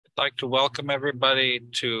like to welcome everybody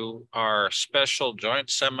to our special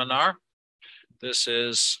joint seminar. This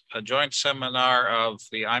is a joint seminar of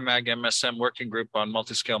the IMAG-MSM Working Group on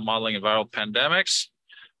Multiscale Modeling of Viral Pandemics,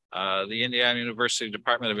 the Indiana University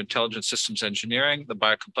Department of Intelligent Systems Engineering, the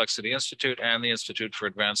Biocomplexity Institute, and the Institute for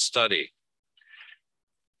Advanced Study.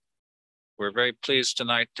 We're very pleased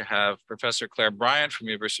tonight to have Professor Clare Bryant from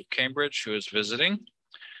the University of Cambridge, who is visiting.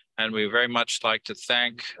 And we very much like to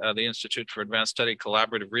thank the Institute for Advanced Study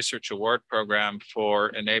Collaborative Research Award Program for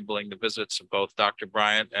enabling the visits of both Dr.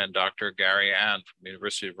 Bryant and Dr. Gary Ann from the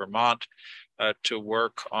University of Vermont to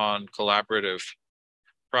work on collaborative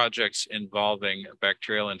projects involving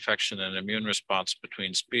bacterial infection and immune response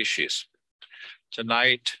between species.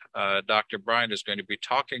 Tonight, Dr. Bryant is going to be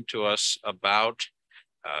talking to us about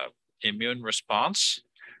immune response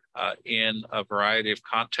in a variety of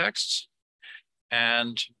contexts.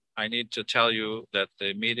 And I need to tell you that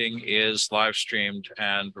the meeting is live streamed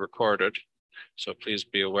and recorded, so please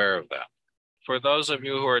be aware of that. For those of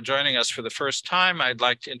you who are joining us for the first time, I'd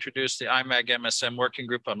like to introduce the IMAG-MSM Working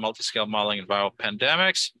Group on Multiscale Modeling of Viral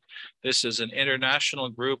Pandemics. This is an international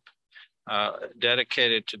group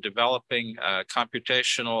dedicated to developing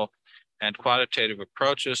computational and quantitative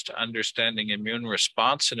approaches to understanding immune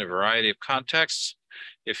response in a variety of contexts.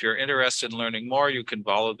 If you're interested in learning more, you can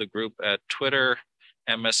follow the group at Twitter,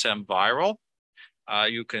 MSM Viral.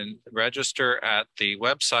 You can register at the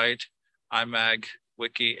website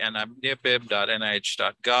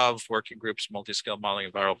imagwiki.nih.gov, Working Groups Multiscale Modeling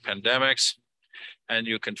of Viral Pandemics. And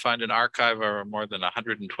you can find an archive of our more than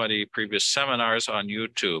 120 previous seminars on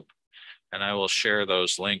YouTube. And I will share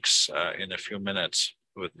those links in a few minutes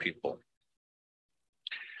with people.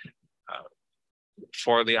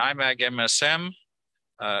 For the IMAG-MSM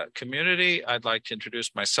community, I'd like to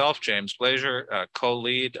introduce myself, James Glazier,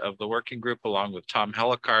 co-lead of the working group, along with Tom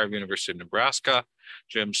Hellikar of University of Nebraska,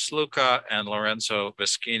 Jim Sluka, and Lorenzo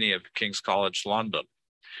Veschini of King's College London.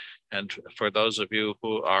 And for those of you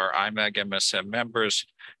who are IMAG-MSM members,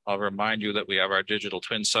 I'll remind you that we have our digital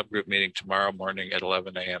twin subgroup meeting tomorrow morning at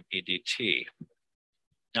 11 a.m. EDT.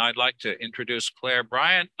 Now, I'd like to introduce Clare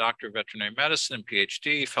Bryant, Doctor of Veterinary Medicine and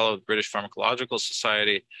PhD, Fellow of the British Pharmacological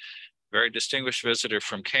Society, very distinguished visitor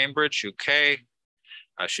from Cambridge, UK.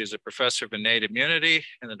 She's a professor of innate immunity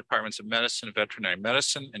in the Departments of Medicine and Veterinary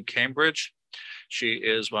Medicine in Cambridge. She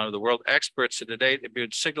is one of the world experts in innate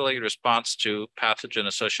immune signaling response to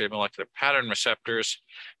pathogen-associated molecular pattern receptors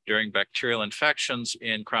during bacterial infections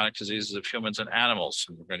in chronic diseases of humans and animals.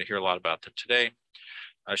 And we're going to hear a lot about that today.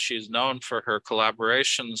 She's known for her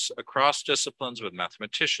collaborations across disciplines with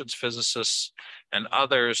mathematicians, physicists, and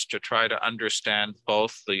others to try to understand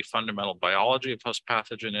both the fundamental biology of host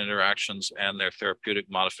pathogen interactions and their therapeutic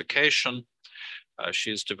modification.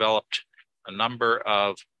 She's developed a number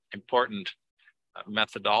of important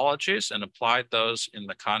methodologies and applied those in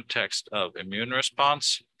the context of immune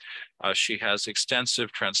response. She has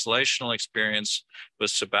extensive translational experience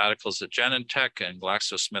with sabbaticals at Genentech and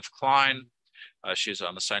GlaxoSmithKline. She's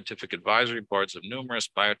on the scientific advisory boards of numerous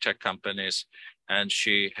biotech companies, and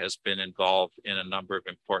she has been involved in a number of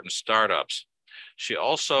important startups. She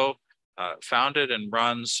also founded and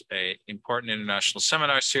runs an important international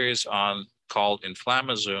seminar series called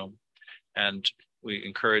InflammaZoom, and we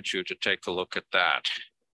encourage you to take a look at that.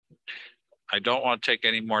 I don't want to take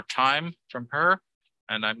any more time from her,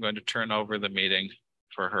 and I'm going to turn over the meeting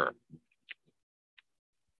for her.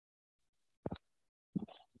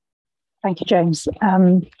 Thank you, James.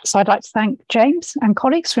 So I'd like to thank James and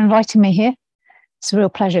colleagues for inviting me here. It's a real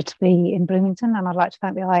pleasure to be in Bloomington, and I'd like to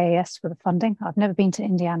thank the IAS for the funding. I've never been to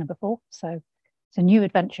Indiana before, so it's a new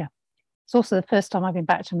adventure. It's also the first time I've been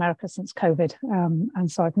back to America since COVID,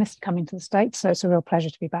 and so I've missed coming to the States, so it's a real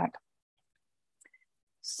pleasure to be back.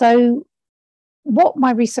 So what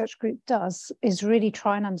my research group does is really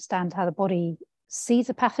try and understand how the body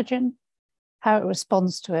sees a pathogen, how it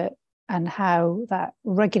responds to it, and how that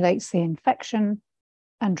regulates the infection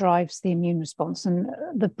and drives the immune response. And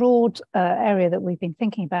the broad area that we've been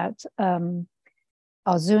thinking about are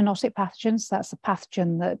zoonotic pathogens. That's a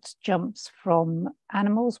pathogen that jumps from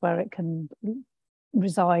animals where it can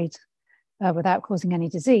reside without causing any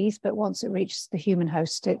disease, but once it reaches the human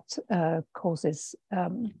host, it causes a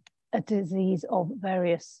disease of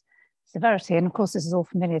various severity. And of course, this is all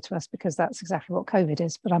familiar to us because that's exactly what COVID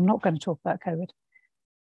is, but I'm not going to talk about COVID.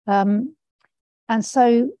 And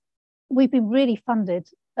so we've been really funded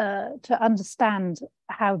to understand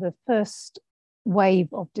how the first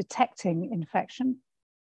wave of detecting infection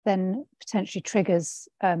then potentially triggers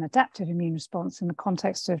an adaptive immune response in the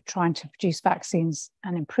context of trying to produce vaccines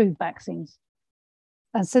and improve vaccines.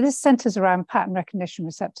 And so this centers around pattern recognition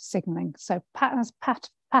receptor signaling. So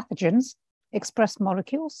pathogens express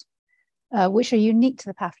molecules which are unique to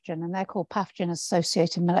the pathogen, and they're called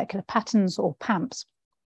pathogen-associated molecular patterns, or PAMPs.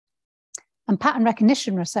 And pattern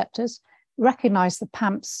recognition receptors recognize the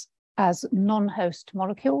PAMPs as non-host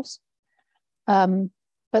molecules.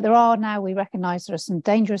 But there are now, we recognize there are some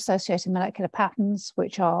danger-associated molecular patterns,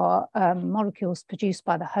 which are molecules produced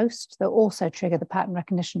by the host that also trigger the pattern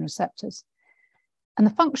recognition receptors. And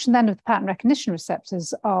the function then of the pattern recognition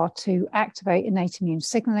receptors are to activate innate immune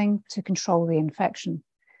signaling to control the infection.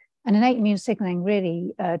 And innate immune signaling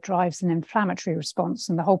really drives an inflammatory response,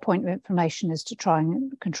 and the whole point of inflammation is to try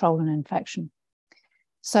and control an infection.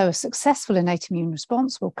 So a successful innate immune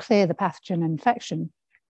response will clear the pathogen infection.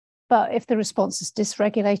 But if the response is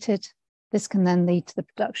dysregulated, this can then lead to the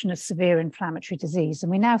production of severe inflammatory disease. And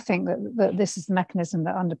we now think that this is the mechanism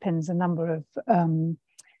that underpins a number of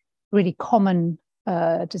really common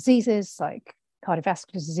diseases like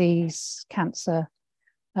cardiovascular disease, cancer,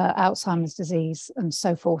 Alzheimer's disease, and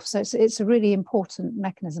so forth. So it's a really important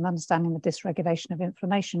mechanism, understanding the dysregulation of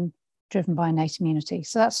inflammation driven by innate immunity.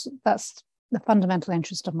 So that's the fundamental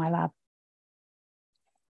interest of my lab.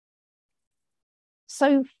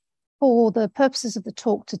 So for the purposes of the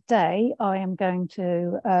talk today, I am going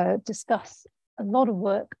to discuss a lot of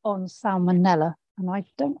work on Salmonella, and I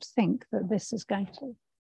don't think that this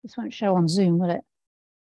won't show on Zoom, will it?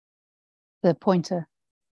 The pointer.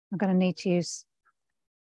 I'm going to need to use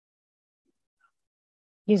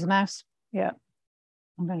the mouse. Yeah,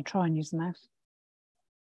 I'm going to try and use the mouse.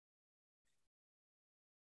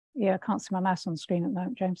 Yeah, I can't see my mouse on the screen at the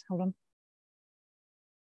moment, James. Hold on. I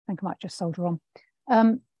think I might just solder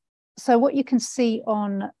on. So what you can see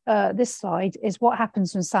on this slide is what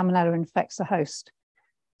happens when Salmonella infects a host.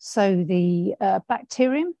 So the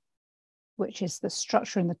bacterium, which is the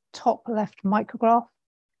structure in the top left micrograph,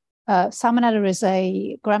 Salmonella is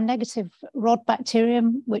a gram-negative rod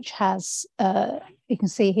bacterium, which has, you can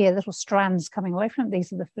see here, little strands coming away from it.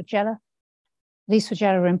 These are the flagella. These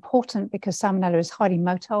flagella are important because Salmonella is highly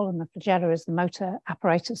motile, and the flagella is the motor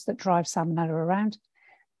apparatus that drives Salmonella around.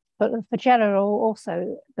 But the flagella are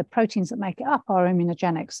also, the proteins that make it up are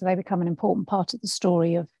immunogenic, so they become an important part of the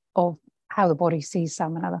story of how the body sees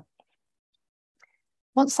Salmonella.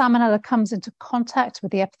 Once Salmonella comes into contact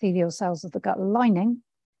with the epithelial cells of the gut lining,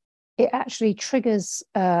 it actually triggers,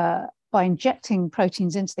 by injecting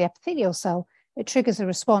proteins into the epithelial cell, it triggers a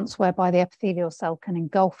response whereby the epithelial cell can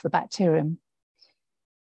engulf the bacterium.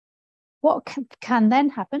 What can then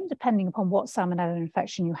happen, depending upon what Salmonella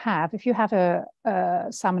infection you have, if you have a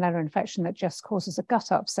Salmonella infection that just causes a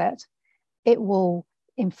gut upset, it will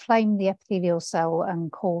inflame the epithelial cell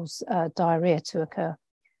and cause diarrhea to occur.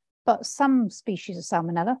 But some species of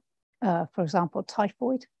Salmonella, for example,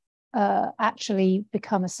 typhoid, actually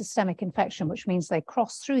become a systemic infection, which means they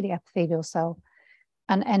cross through the epithelial cell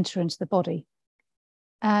and enter into the body.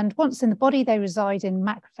 And once in the body, they reside in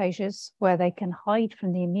macrophages where they can hide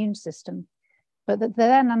from the immune system. But that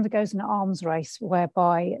then undergoes an arms race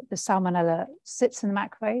whereby the Salmonella sits in the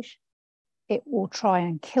macrophage. It will try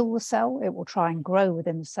and kill the cell. It will try and grow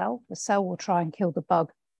within the cell. The cell will try and kill the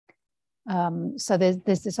bug. So there's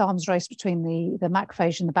this arms race between the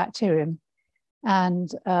macrophage and the bacterium.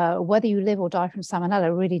 And whether you live or die from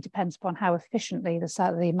Salmonella really depends upon how efficiently the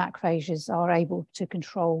macrophages are able to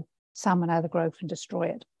control Salmonella growth and destroy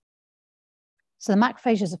it. So the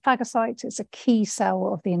macrophage is a phagocyte. It's a key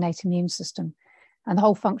cell of the innate immune system. And the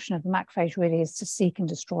whole function of the macrophage really is to seek and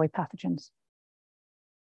destroy pathogens.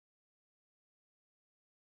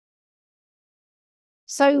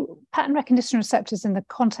 So pattern recognition receptors in the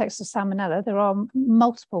context of Salmonella, there are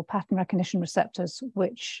multiple pattern recognition receptors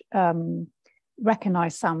which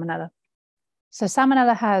recognize Salmonella. So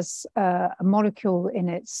Salmonella has a molecule in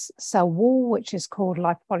its cell wall, which is called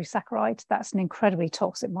lipopolysaccharide. That's an incredibly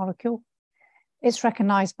toxic molecule. It's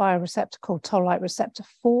recognized by a receptor called toll-like receptor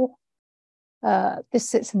 4. This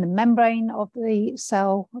sits in the membrane of the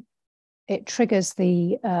cell. It triggers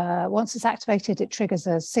once it's activated, it triggers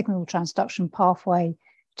a signal transduction pathway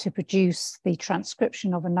to produce the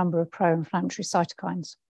transcription of a number of pro-inflammatory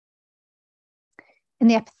cytokines. In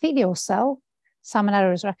the epithelial cell,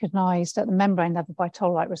 Salmonella is recognized at the membrane level by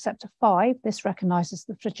toll-like receptor 5. This recognizes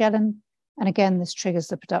the flagellin, and again, this triggers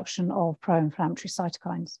the production of pro-inflammatory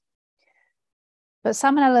cytokines. But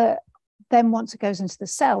Salmonella then, once it goes into the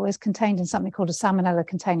cell, is contained in something called a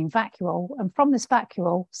Salmonella-containing vacuole, and from this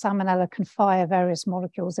vacuole, Salmonella can fire various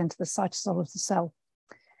molecules into the cytosol of the cell.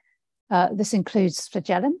 This includes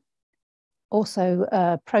flagellin,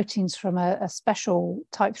 also proteins from a special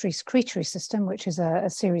type 3 secretory system, which is a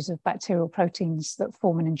series of bacterial proteins that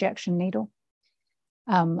form an injection needle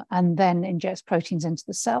and then injects proteins into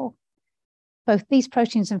the cell. Both these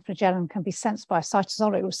proteins and flagellum can be sensed by a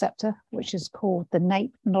cytosolic receptor, which is called the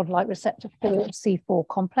NAPE nod-like receptor 4C4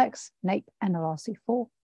 complex, NAPE NLRC4.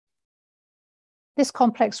 This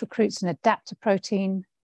complex recruits an adapter protein,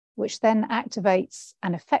 which then activates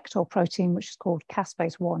an effector protein, which is called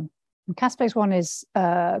caspase 1. And caspase 1 is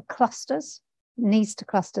clusters, needs to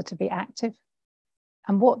cluster to be active.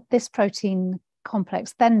 And what this protein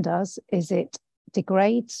complex then does is it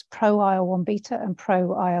degrades pro-IL-1 beta and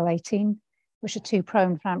pro-IL-18, which are two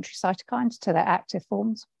pro-inflammatory cytokines, to their active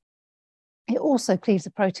forms. It also cleaves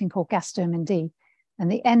a protein called gasdermin D,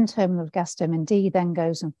 and the N-terminal of gasdermin D then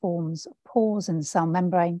goes and forms pores in the cell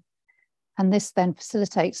membrane, and this then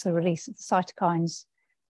facilitates the release of the cytokines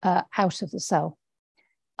out of the cell.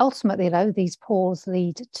 Ultimately, though, these pores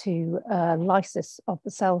lead to lysis of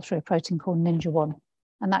the cell through a protein called ninja-1,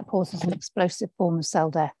 and that causes an explosive form of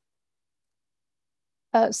cell death.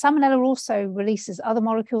 Salmonella also releases other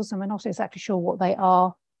molecules, and we're not exactly sure what they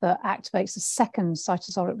are, that activates a second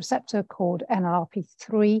cytosolic receptor called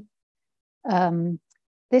NLRP3.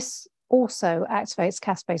 This also activates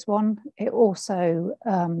caspase 1. It also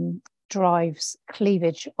drives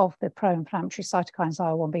cleavage of the pro-inflammatory cytokines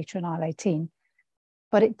IL-1 beta and IL-18,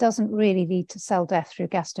 but it doesn't really lead to cell death through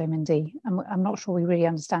gasdermin D. I'm not sure we really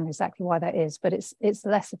understand exactly why that is, but it's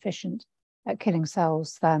less efficient at killing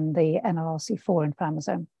cells than the NLRC4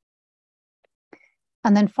 inflammasome.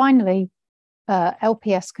 And then finally,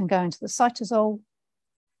 LPS can go into the cytosol.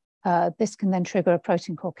 This can then trigger a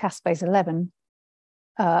protein called caspase 11.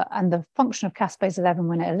 And the function of caspase 11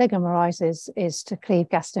 when it oligomerizes is to cleave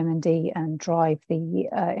gasdermin D and drive the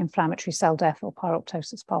inflammatory cell death or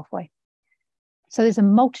pyroptosis pathway. So there's a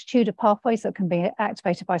multitude of pathways that can be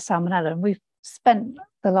activated by salmonella. And we've spent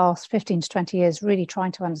the last 15 to 20 years really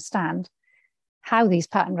trying to understand how these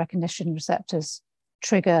pattern recognition receptors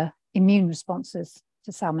trigger immune responses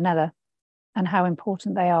to salmonella and how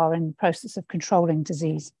important they are in the process of controlling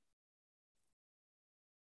disease.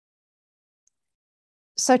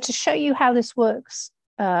 So to show you how this works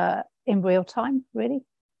in real time, really,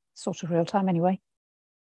 sort of real time anyway.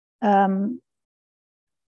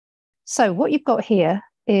 So what you've got here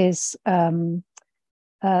is live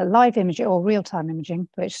imaging or real-time imaging,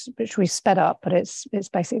 which we sped up, but it's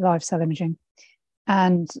basically live cell imaging.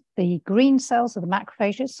 And the green cells are the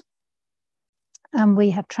macrophages. And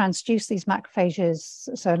we have transduced these macrophages.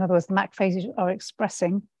 So in other words, the macrophages are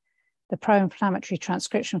expressing the pro-inflammatory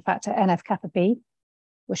transcription factor NF-kappa B,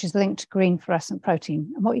 which is linked to green fluorescent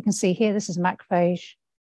protein. And what you can see here, this is a macrophage.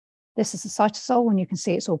 This is the cytosol, and you can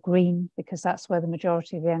see it's all green because that's where the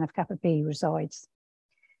majority of the NF-kappa B resides.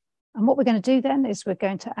 And what we're going to do then is we're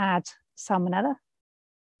going to add salmonella,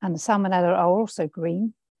 and the salmonella are also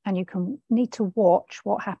green, and you need to watch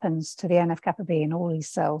what happens to the NF-kappa B in all these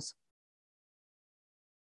cells.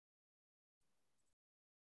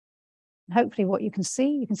 And hopefully what you can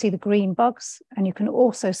see the green bugs, and you can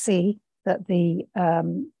also see that the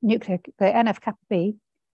NF-kappa B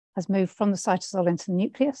has moved from the cytosol into the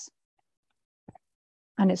nucleus,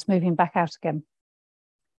 and it's moving back out again.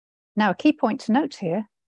 Now, a key point to note here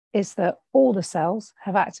is that all the cells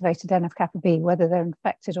have activated NF-kappa B, whether they're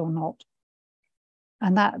infected or not.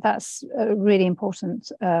 And that's a really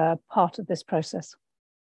important part of this process.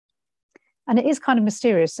 And it is kind of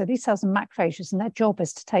mysterious. So these cells are macrophages, and their job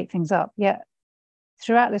is to take things up. Yet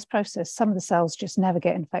throughout this process, some of the cells just never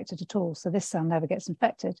get infected at all. So this cell never gets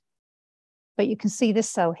infected. But you can see this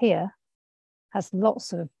cell here has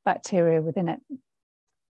lots of bacteria within it.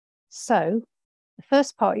 So the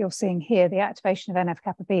first part you're seeing here, the activation of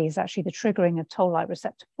NF-kappa B, is actually the triggering of toll-like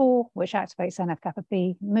receptor 4, which activates NF-kappa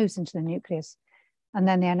B, moves into the nucleus, and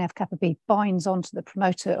then the NF-kappa B binds onto the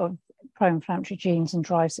promoter of pro-inflammatory genes and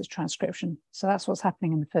drives its transcription. So that's what's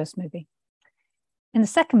happening in the first movie. In the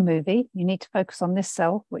second movie, you need to focus on this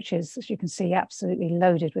cell, which is, as you can see, absolutely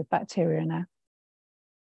loaded with bacteria now.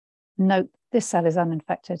 Note, this cell is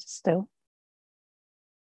uninfected still.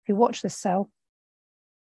 If you watch this cell,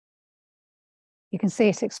 you can see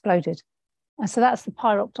it exploded. And so that's the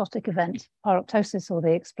pyroptotic event, pyroptosis, or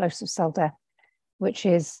the explosive cell death, which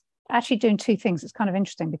is actually doing two things. It's kind of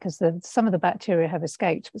interesting because some of the bacteria have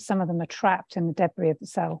escaped, but some of them are trapped in the debris of the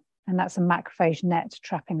cell. And that's a macrophage net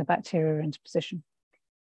trapping the bacteria into position.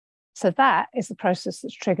 So that is the process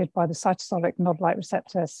that's triggered by the cytosolic nod-like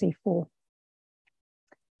receptor C4.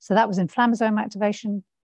 So that was inflammasome activation,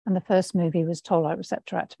 and the first movie was toll-like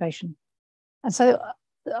receptor activation. And so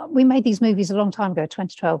we made these movies a long time ago,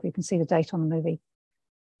 2012. You can see the date on the movie.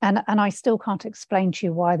 And I still can't explain to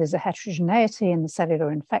you why there's a heterogeneity in the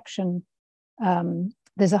cellular infection.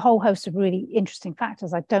 There's a whole host of really interesting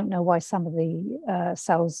factors. I don't know why some of the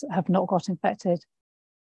cells have not got infected.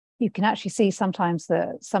 you can actually see sometimes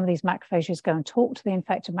that some of these macrophages go and talk to the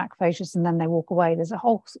infected macrophages and then they walk away. There's a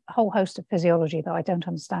whole host of physiology that I don't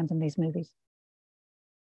understand in these movies.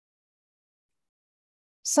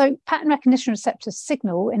 So pattern recognition receptors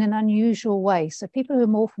signal in an unusual way. So people who are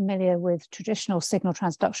more familiar with traditional signal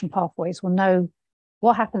transduction pathways will know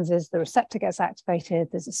what happens is the receptor gets activated,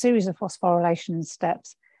 there's a series of phosphorylation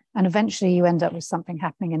steps, and eventually you end up with something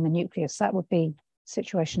happening in the nucleus. That would be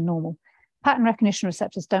situation normal. Pattern recognition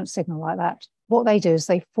receptors don't signal like that. What they do is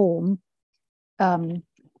they form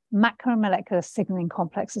macromolecular signaling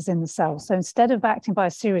complexes in the cell. So instead of acting by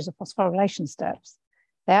a series of phosphorylation steps,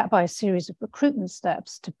 they act by a series of recruitment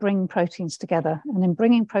steps to bring proteins together. And in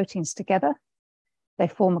bringing proteins together, they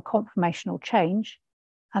form a conformational change.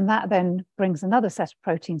 And that then brings another set of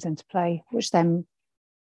proteins into play, which then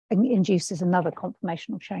induces another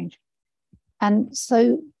conformational change. And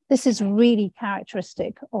so this is really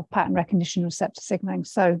characteristic of pattern recognition receptor signaling.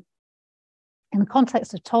 So in the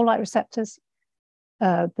context of toll-like receptors,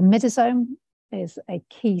 the midosome is a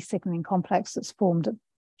key signaling complex that's formed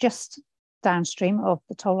just downstream of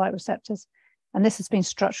the toll-like receptors. And this has been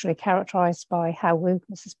structurally characterized by Hao Wu.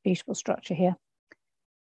 This is beautiful structure here.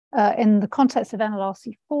 In the context of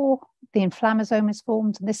NLRC4, the inflammasome is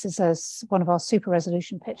formed. And this is one of our super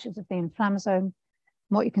resolution pictures of the inflammasome.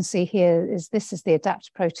 What you can see here is this is the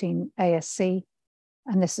adaptor protein ASC,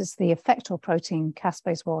 and this is the effector protein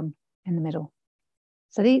caspase-1 in the middle.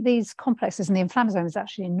 So these complexes, and the inflammasome is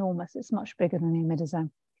actually enormous. It's much bigger than the imidosome.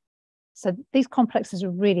 So these complexes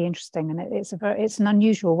are really interesting, and it's an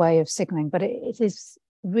unusual way of signaling, but it is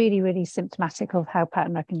really, really symptomatic of how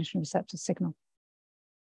pattern recognition receptors signal.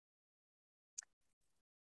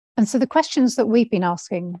 And so the questions that we've been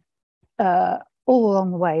asking all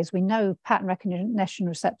along the way is we know pattern recognition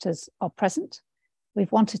receptors are present.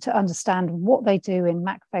 We've wanted to understand what they do in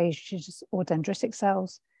macrophages or dendritic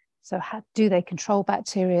cells. So how do they control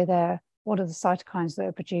bacteria there? What are the cytokines that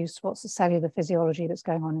are produced? What's the cellular physiology that's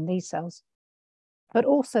going on in these cells? But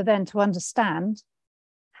also then to understand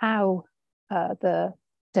how the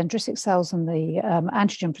dendritic cells and the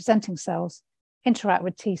antigen presenting cells interact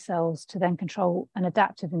with T cells to then control an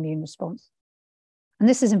adaptive immune response. And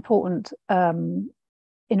this is important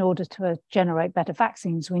in order to generate better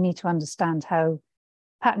vaccines. We need to understand how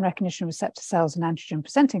pattern recognition receptor cells and antigen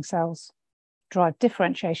presenting cells drive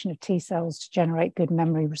differentiation of T cells to generate good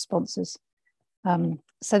memory responses.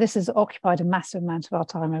 So this has occupied a massive amount of our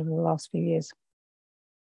time over the last few years.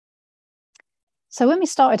 So when we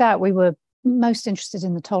started out, we were most interested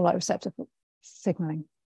in the toll-like receptor signaling.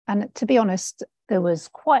 And to be honest, there was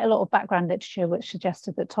quite a lot of background literature which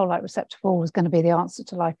suggested that toll-like receptor 4 was going to be the answer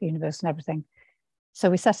to life, the universe, and everything. So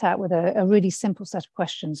we set out with a really simple set of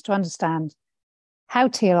questions to understand how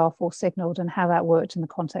TLR4 signaled and how that worked in the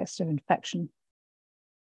context of infection.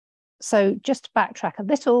 So just to backtrack a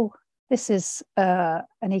little, this is an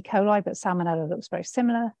E. coli, but Salmonella looks very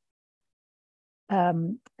similar.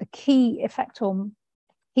 The key effector,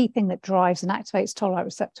 key thing that drives and activates toll-like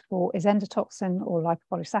receptor 4 is endotoxin or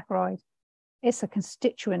lipopolysaccharide. It's a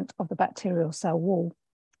constituent of the bacterial cell wall,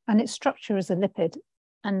 and its structure is a lipid.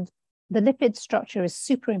 And the lipid structure is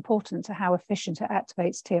super important to how efficient it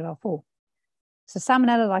activates TLR4. So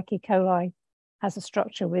Salmonella, like E. coli, has a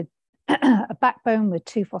structure with a backbone with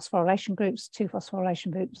 2 phosphorylation groups. 2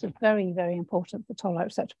 phosphorylation groups are very, very important for toll-like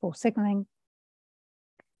receptor 4 signaling.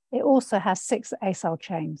 It also has 6 acyl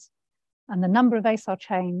chains. And the number of acyl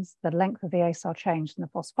chains, the length of the acyl chains, and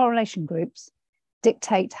the phosphorylation groups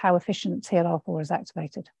dictate how efficient TLR4 is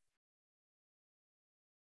activated.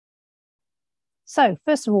 So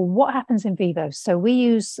first of all, what happens in vivo? So we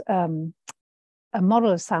use a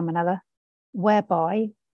model of Salmonella whereby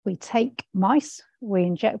we take mice, we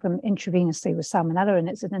inject them intravenously with Salmonella, and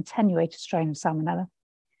it's an attenuated strain of Salmonella.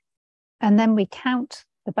 And then we count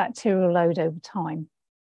the bacterial load over time.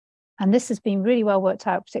 And this has been really well worked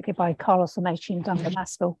out, particularly by Carlos Amici and Duncan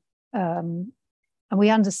Maskell. And we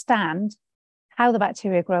understand how the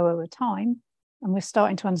bacteria grow over time, and we're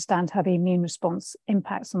starting to understand how the immune response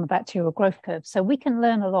impacts on the bacterial growth curve. So we can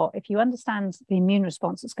learn a lot. If you understand the immune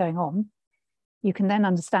response that's going on, you can then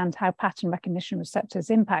understand how pattern recognition receptors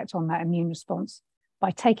impact on that immune response by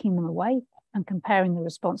taking them away and comparing the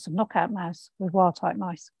response of knockout mouse with wild-type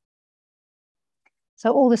mice.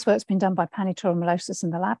 So all this work's been done by Panitor and Melosis in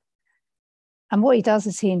the lab. And what he does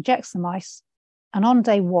is he injects the mice, and on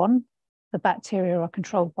day 1, the bacteria are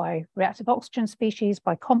controlled by reactive oxygen species,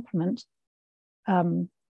 by complement, in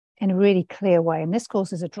a really clear way. And this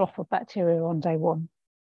causes a drop of bacteria on day 1.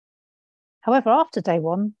 However, after day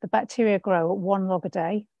 1, the bacteria grow at 1 log a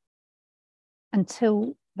day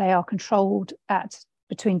until they are controlled at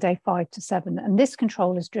between day 5 to 7. And this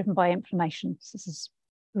control is driven by inflammation. So this is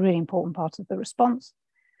a really important part of the response.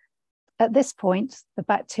 At this point, the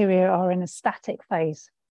bacteria are in a static phase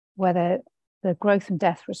where the growth and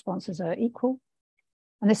death responses are equal.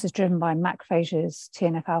 And this is driven by macrophages,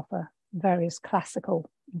 TNF alpha, various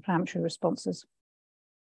classical inflammatory responses.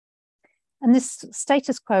 And this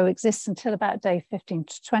status quo exists until about day 15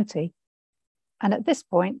 to 20. And at this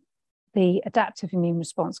point, the adaptive immune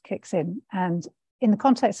response kicks in. And in the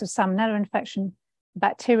context of salmonella infection,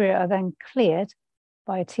 bacteria are then cleared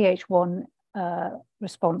by a Th1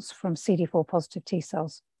 response from CD4 positive T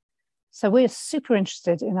cells. So we're super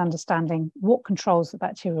interested in understanding what controls the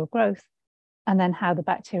bacterial growth and then how the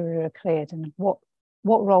bacteria are cleared and what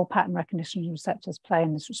role pattern recognition receptors play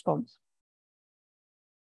in this response.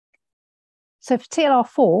 So for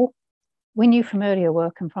TLR4, we knew from earlier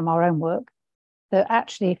work and from our own work that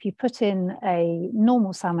actually if you put in a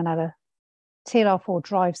normal salmonella, TLR4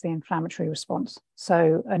 drives the inflammatory response.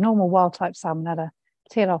 So a normal wild type salmonella,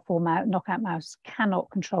 TLR4 knockout mouse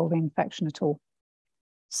cannot control the infection at all.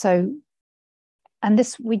 So, and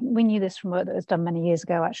this we knew this from work that was done many years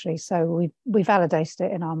ago, actually. So we validated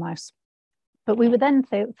it in our mouse. But we would then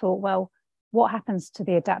thought, well, what happens to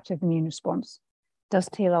the adaptive immune response? Does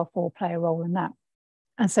TLR4 play a role in that?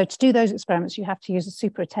 And so to do those experiments, you have to use a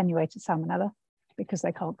super attenuated salmonella because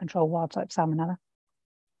they can't control wild type salmonella.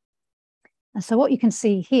 And so what you can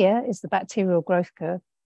see here is the bacterial growth curve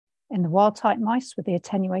in the wild type mice with the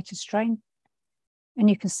attenuated strain. And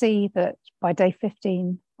you can see that by day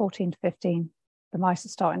 14 to 15, the mice are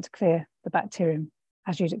starting to clear the bacterium,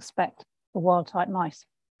 as you'd expect for wild type mice.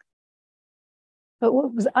 But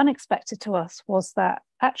what was unexpected to us was that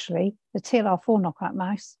actually the TLR4 knockout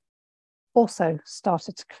mouse also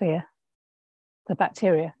started to clear the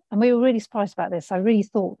bacteria. And we were really surprised about this. I really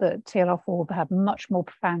thought that TLR4 would have much more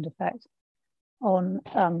profound effect on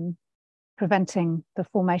preventing the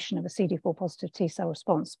formation of a CD4 positive T cell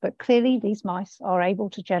response. But clearly these mice are able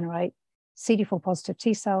to generate CD4 positive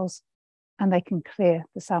T cells and they can clear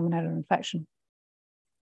the salmonella infection.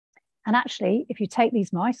 And actually, if you take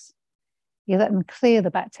these mice, you let them clear the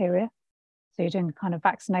bacteria, so you're doing a kind of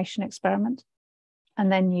vaccination experiment,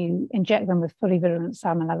 and then you inject them with fully virulent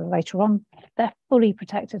salmonella later on, they're fully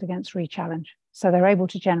protected against re-challenge. So they're able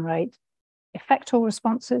to generate effector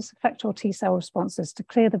responses, effector T cell responses to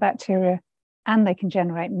clear the bacteria, and they can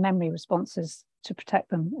generate memory responses to protect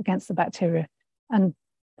them against the bacteria. And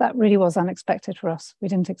that really was unexpected for us. We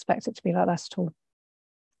didn't expect it to be like that at all.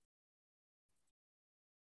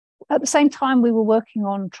 At the same time, we were working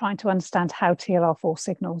on trying to understand how TLR4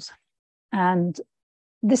 signals. And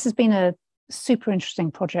this has been a super interesting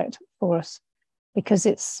project for us because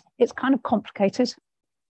it's kind of complicated.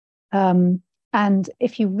 And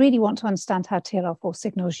if you really want to understand how TLR4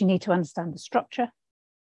 signals, you need to understand the structure.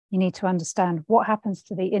 You need to understand what happens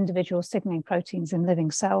to the individual signaling proteins in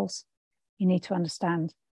living cells. You need to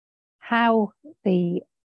understand how the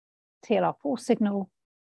TLR4 signal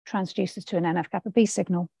transduces to an NF-kappa B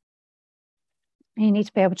signal. And you need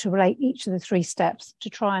to be able to relate each of the 3 steps to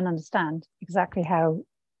try and understand exactly how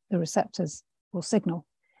the receptors will signal.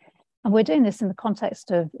 And we're doing this in the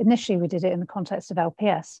context of, initially we did it in the context of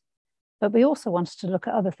LPS, but we also wanted to look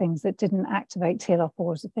at other things that didn't activate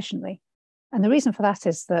TLR4 as efficiently. And the reason for that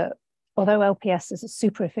is that although LPS is a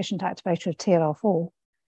super efficient activator of TLR4,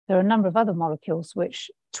 there are a number of other molecules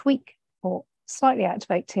which tweak or slightly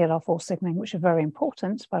activate TLR4 signaling, which are very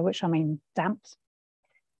important, by which I mean DAMPs,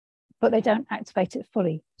 but they don't activate it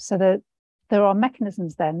fully. So there are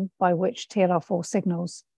mechanisms then by which TLR4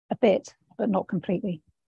 signals a bit, but not completely.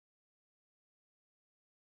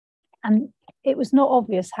 And it was not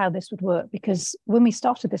obvious how this would work because when we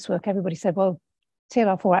started this work, everybody said, well,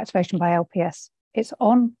 TLR4 activation by LPS, it's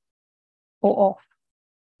on or off,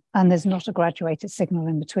 and there's not a graduated signal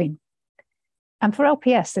in between. And for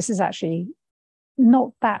LPS, this is actually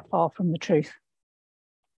not that far from the truth.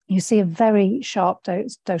 You see a very sharp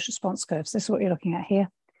dose response curves. This is what you're looking at here.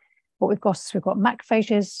 What we've got is we've got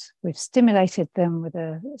macrophages, we've stimulated them with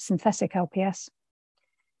a synthetic LPS,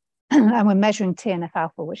 and we're measuring TNF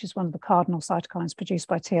alpha, which is one of the cardinal cytokines produced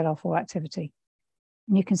by TLR4 activity.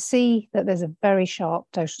 And you can see that there's a very sharp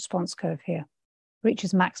dose response curve here,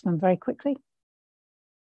 reaches maximum very quickly.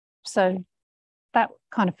 So that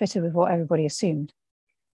kind of fitted with what everybody assumed.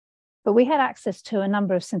 But we had access to a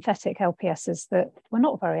number of synthetic LPSs that were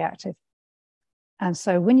not very active. And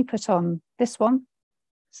so when you put on this one,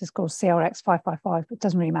 this is called CRX555, it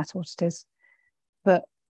doesn't really matter what it is, but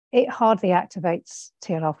it hardly activates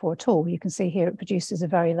TLR4 at all. You can see here it produces a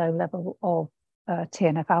very low level of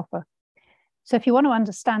TNF alpha. So if you want to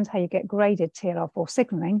understand how you get graded TLR4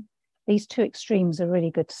 signaling, these two extremes are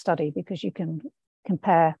really good to study because you can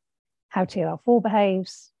compare how TLR4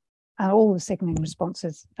 behaves and all the signaling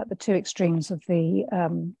responses at the two extremes of the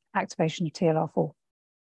activation of TLR4.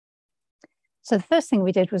 So the first thing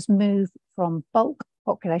we did was move from bulk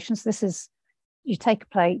populations. This is, you take a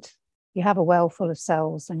plate, you have a well full of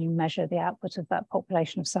cells, and you measure the output of that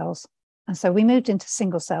population of cells. And so we moved into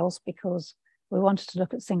single cells because we wanted to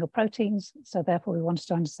look at single proteins. So therefore, we wanted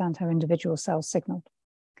to understand how individual cells signaled.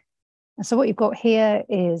 And so what you've got here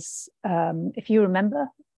is, if you remember,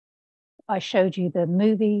 I showed you the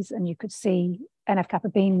movies and you could see NF-kappa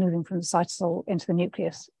B moving from the cytosol into the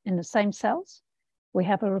nucleus. In the same cells, we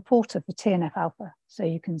have a reporter for TNF-alpha. So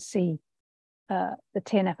you can see the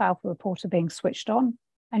TNF-alpha reporter being switched on,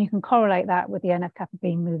 and you can correlate that with the NF-kappa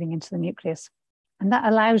B moving into the nucleus. And that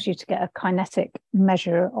allows you to get a kinetic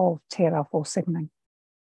measure of TLR4 signaling.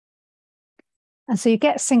 And so you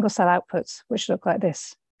get single cell outputs, which look like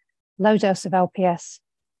this. Low dose of LPS,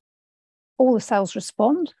 all the cells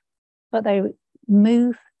respond, but they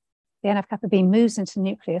move, the NF-kappa B moves into the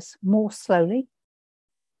nucleus more slowly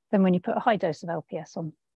than when you put a high dose of LPS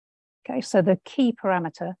on. Okay, so the key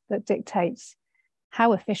parameter that dictates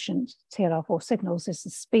how efficient TLR4 signals is the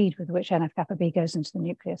speed with which NF-kappa B goes into the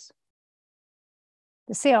nucleus.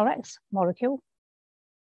 The CRX molecule,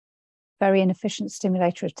 very inefficient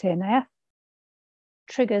stimulator of TNF,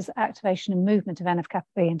 triggers activation and movement of NF-kappa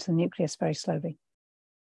B into the nucleus very slowly.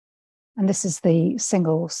 And this is the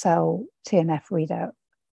single cell TNF readout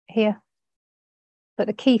here. But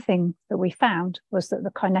the key thing that we found was that the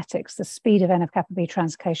kinetics, the speed of NF-kappa B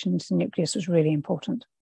translocation into the nucleus was really important.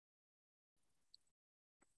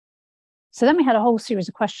 So then we had a whole series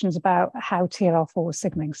of questions about how TLR4 was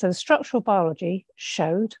signaling. So the structural biology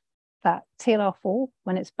showed that TLR4,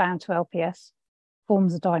 when it's bound to LPS,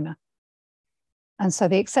 forms a dimer. And so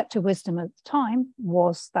the accepted wisdom at the time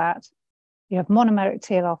was that you have monomeric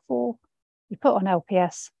TLR4, you put on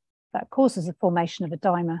LPS, that causes the formation of a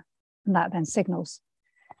dimer, and that then signals.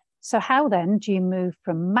 So how then do you move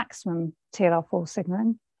from maximum TLR4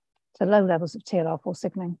 signaling to low levels of TLR4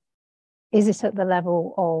 signaling? Is it at the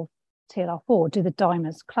level of TLR4? Do the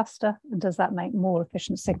dimers cluster, and does that make more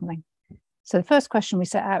efficient signaling? So the first question we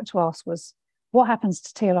set out to ask was, what happens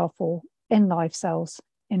to TLR4 in live cells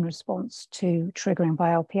in response to triggering by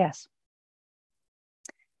LPS?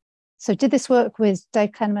 So did this work with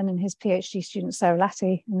Dave Klenman and his PhD student Sarah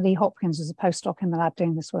Latty, and Lee Hopkins was a postdoc in the lab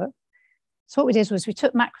doing this work. So what we did was we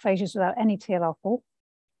took macrophages without any TLR4.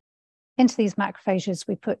 Into these macrophages,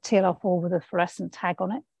 we put TLR4 with a fluorescent tag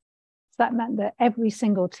on it. So that meant that every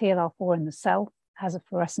single TLR4 in the cell has a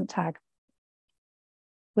fluorescent tag.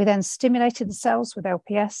 We then stimulated the cells with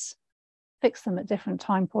LPS, fixed them at different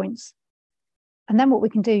time points. And then what we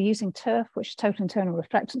can do using TIRF, which is total internal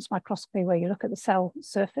reflectance microscopy, where you look at the cell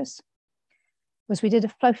surface, was we did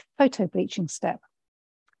a photo bleaching step.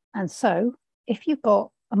 And so if you've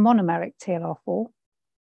got a monomeric TLR4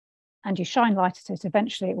 and you shine light at it,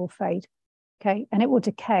 eventually it will fade. Okay, and it will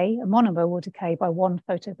decay, a monomer will decay by one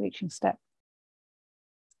photo bleaching step.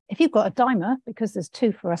 If you've got a dimer, because there's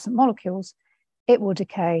two fluorescent molecules, it will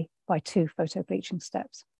decay by two photo bleaching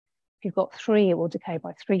steps. If you've got three, it will decay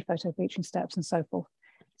by three photo bleaching steps, and so forth.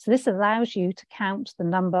 So this allows you to count the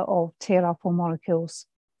number of TLR4 molecules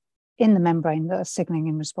in the membrane that are signaling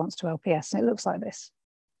in response to LPS. And it looks like this.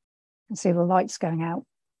 You can see the lights going out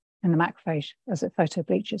in the macrophage as it photo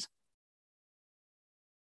bleaches.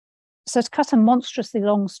 So to cut a monstrously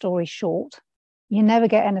long story short, you never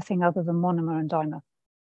get anything other than monomer and dimer.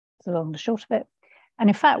 That's the long and the short of it. And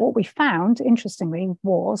in fact, what we found, interestingly,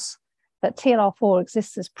 was that TLR4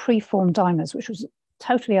 exists as preformed dimers, which was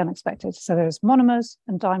totally unexpected. So there's monomers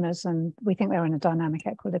and dimers, and we think they're in a dynamic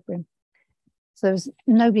equilibrium. So there's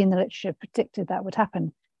nobody in the literature predicted that would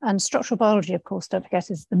happen. And structural biology, of course, don't forget,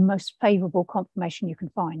 is the most favorable conformation you can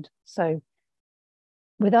find. So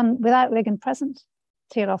without ligand present,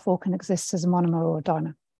 TLR4 can exist as a monomer or a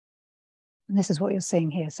dimer. And this is what you're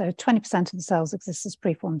seeing here. So 20% of the cells exist as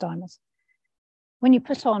preformed dimers. When you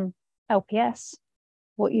put on LPS,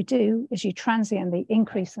 what you do is you transiently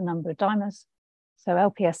increase the number of dimers. So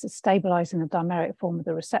LPS is stabilizing the dimeric form of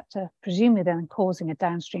the receptor, presumably then causing a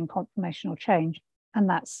downstream conformational change, and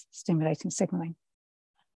that's stimulating signaling.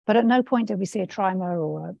 But at no point did we see a trimer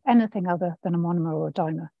or anything other than a monomer or a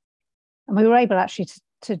dimer. And we were able actually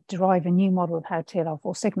to derive a new model of how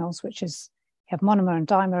TLR4 signals, which is you have monomer and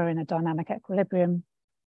dimer in a dynamic equilibrium.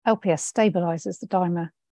 LPS stabilizes the dimer,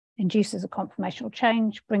 induces a conformational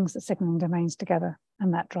change, brings the signaling domains together,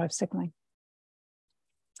 and that drives signaling.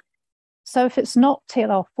 So if it's not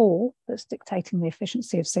TLR4 that's dictating the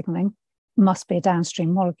efficiency of signaling, it must be a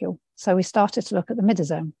downstream molecule. So we started to look at the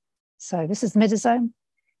midosome. So this is the midosome.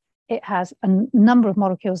 It has a number of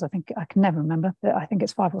molecules. I think I can never remember, but I think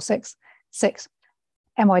it's 5 or 6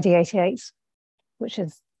 MYD88s, which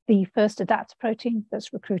is the first adapter protein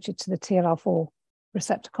that's recruited to the TLR4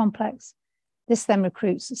 receptor complex. This then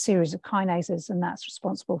recruits a series of kinases, and that's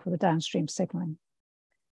responsible for the downstream signaling.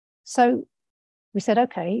 So we said,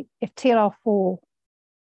 okay, if TLR4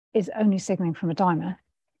 is only signaling from a dimer,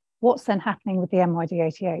 what's then happening with the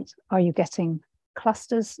MYD88? Are you getting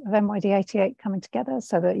clusters of MYD88 coming together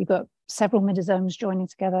so that you've got several midosomes joining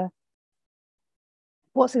together?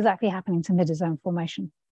 What's exactly happening to midosome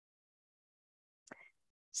formation?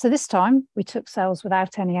 So this time we took cells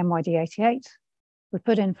without any MYD88. We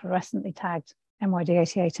put in fluorescently tagged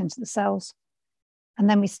MYD88 into the cells, and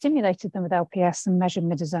then we stimulated them with LPS and measured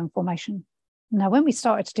midosome formation. Now, when we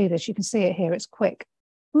started to do this, you can see it here, it's quick.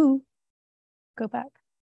 Ooh, go back.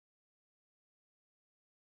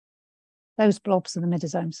 Those blobs are the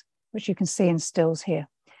midosomes, which you can see in stills here.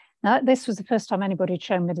 Now, this was the first time anybody had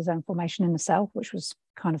shown midosome formation in the cell, which was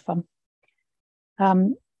kind of fun.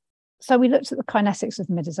 So we looked at the kinetics of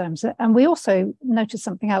the midosomes, and we also noticed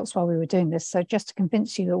something else while we were doing this. So just to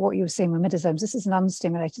convince you that what you were seeing with midosomes, this is an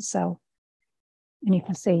unstimulated cell, and you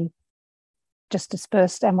can see just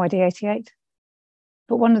dispersed MYD88.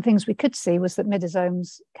 But one of the things we could see was that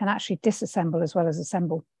midosomes can actually disassemble as well as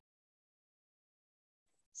assemble.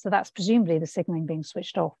 So that's presumably the signaling being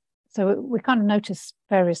switched off. So we kind of notice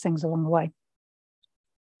various things along the way.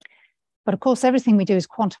 But of course, everything we do is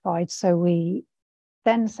quantified. So we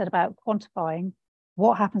then set about quantifying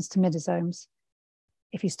what happens to midosomes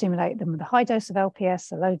if you stimulate them with a high dose of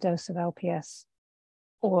LPS, a low dose of LPS,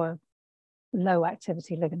 or low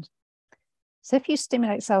activity ligand. So if you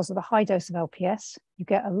stimulate cells with a high dose of LPS, you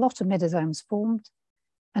get a lot of midosomes formed,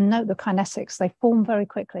 and note the kinetics, they form very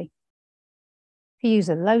quickly. If you use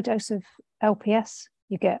a low dose of LPS,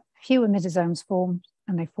 you get fewer midosomes formed,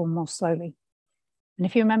 and they form more slowly. And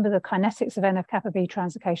if you remember, the kinetics of NF-kappa B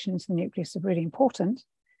translocation into the nucleus are really important.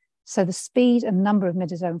 So the speed and number of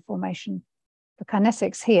midosome formation, the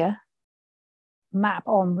kinetics here map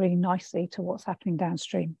on really nicely to what's happening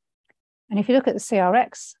downstream. And if you look at the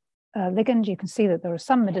CRX ligand, you can see that there are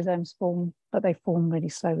some midosomes formed, but they form really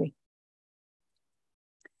slowly.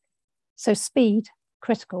 So speed,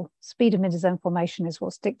 critical. Speed of midosome formation is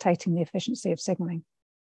what's dictating the efficiency of signaling.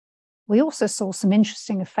 We also saw some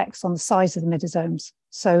interesting effects on the size of the midosomes.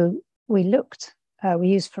 So we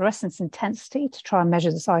used fluorescence intensity to try and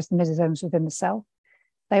measure the size of the midosomes within the cell.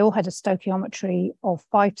 They all had a stoichiometry of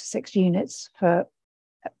 5 to 6 units for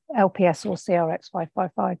LPS or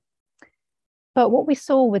CRX555. But what we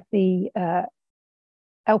saw with the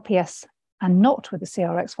LPS and not with the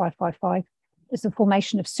CRX555 is the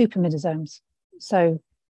formation of supermidosomes. So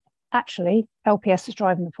actually, LPS is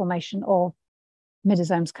driving the formation of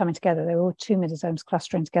midosomes coming together. They were all 2 midosomes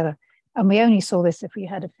clustering together. And we only saw this if we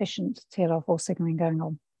had efficient TLR4 signaling going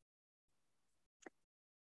on.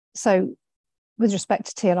 So with respect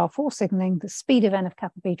to TLR4 signaling, the speed of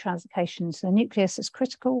NF-kappa B translocation into the nucleus is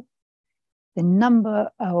critical. The number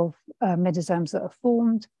of midosomes that are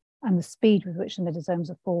formed and the speed with which the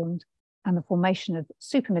midosomes are formed and the formation of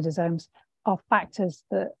supermidosomes are factors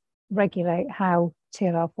that regulate how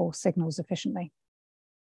TLR4 signals efficiently.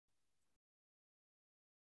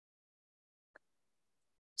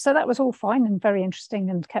 So that was all fine and very interesting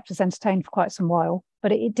and kept us entertained for quite some while,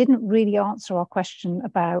 but it didn't really answer our question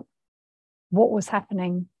about what was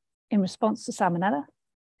happening in response to Salmonella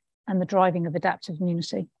and the driving of adaptive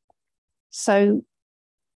immunity. So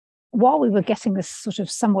while we were getting this sort of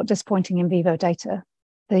somewhat disappointing in vivo data,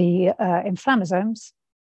 the inflammasomes,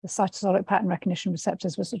 the cytosolic pattern recognition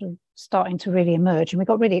receptors, were sort of starting to really emerge, and we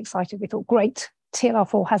got really excited. We thought, great,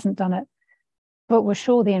 TLR4 hasn't done it, but we're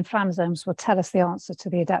sure the inflammasomes will tell us the answer to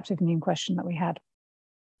the adaptive immune question that we had.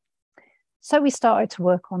 So we started to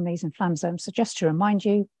work on these inflammasomes. So just to remind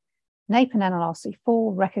you, NAPE and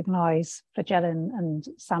NLRC4 recognize flagellin and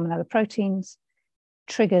salmonella proteins,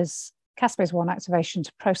 triggers caspase-1 activation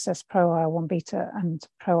to process pro-IL-1 beta and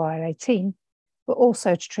pro-IL-18, but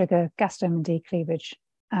also to trigger gastromin D cleavage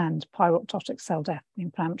and pyroptotic cell death, the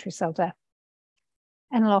inflammatory cell death.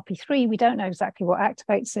 NLRP3, we don't know exactly what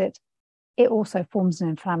activates it. It also forms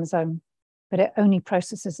an inflammasome, but it only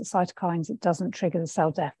processes the cytokines. It doesn't trigger the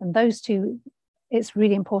cell death. And those two, it's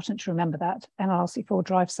really important to remember that. NLRC4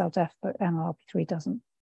 drives cell death, but NLRP3 doesn't,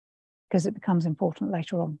 because it becomes important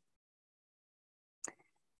later on.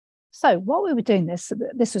 So while we were doing this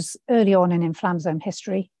was early on in inflammasome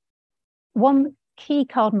history. One key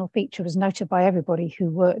cardinal feature was noted by everybody who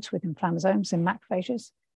worked with inflammasomes in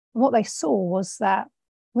macrophages. And what they saw was that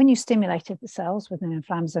when you stimulated the cells with an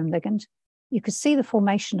inflammasome ligand, you could see the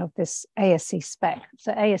formation of this ASC speck.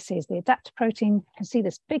 So ASC is the adaptor protein. You can see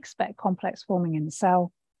this big speck complex forming in the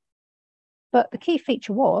cell. But the key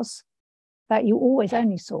feature was that you always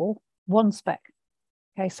only saw one speck.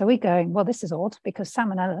 Okay, so we're going, well, this is odd because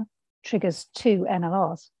salmonella triggers 2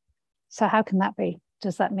 NLRs. So how can that be?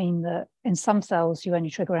 Does that mean that in some cells you only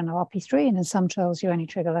trigger NLRP3 and in some cells you only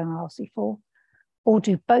trigger NLRC4? Or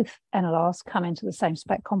do both NLRs come into the same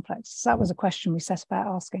speck complex? So that was a question we set about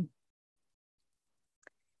asking.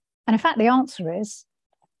 And in fact, the answer is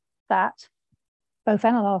that both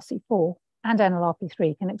NLRC4 and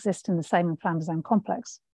NLRP3 can exist in the same inflammasome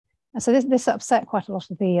complex. And so this upset quite a lot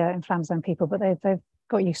of the inflammasome people, but they've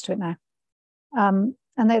got used to it now. And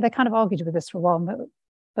they kind of argued with this for a while,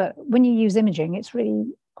 but when you use imaging, it's really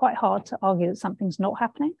quite hard to argue that something's not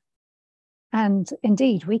happening. And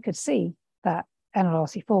indeed, we could see that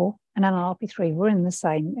NLRC4 and NLRP3 were in the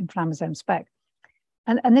same inflammasome speck.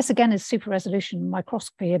 And this again is super resolution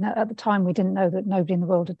microscopy. And at the time, we didn't know that nobody in the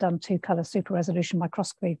world had done 2-color super resolution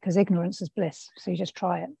microscopy because ignorance is bliss. So you just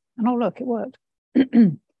try it. And oh, look, it worked.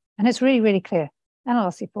 And it's really, really clear.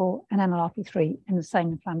 NLRC4 and NLRP3 in the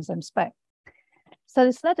same inflammasome spec. So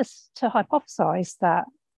this led us to hypothesize that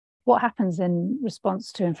what happens in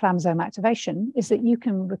response to inflammasome activation is that you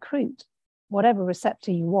can recruit whatever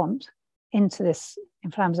receptor you want into this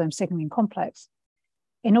inflammasome signaling complex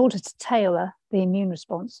in order to tailor the immune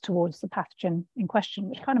response towards the pathogen in question,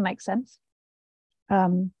 which kind of makes sense.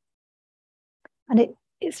 And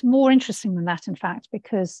it's more interesting than that, in fact,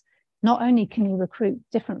 because not only can you recruit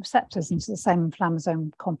different receptors into the same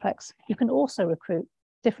inflammasome complex, you can also recruit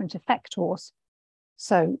different effectors.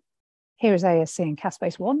 So here is ASC and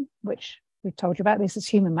caspase-1, which we've told you about. This is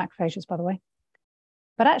human macrophages, by the way.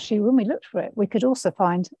 But actually, when we looked for it, we could also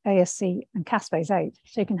find ASC and caspase-8.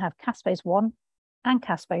 So you can have caspase-1 and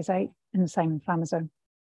caspase-8 in the same inflammasome.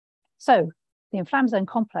 So the inflammasome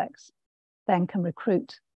complex then can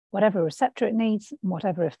recruit whatever receptor it needs and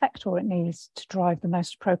whatever effector it needs to drive the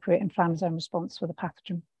most appropriate inflammasome response for the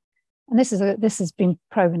pathogen. And this has been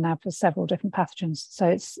proven now for several different pathogens.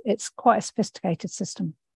 So it's quite a sophisticated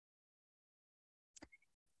system.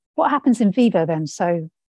 What happens in vivo then? So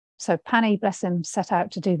Pani, bless him, set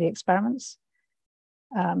out to do the experiments.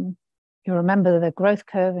 You'll remember the growth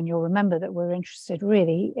curve, and you'll remember that we're interested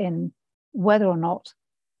really in whether or not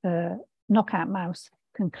the knockout mouse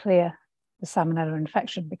can clear the salmonella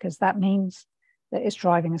infection, because that means that it's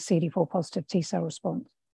driving a CD4 positive T cell response.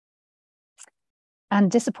 And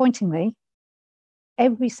disappointingly,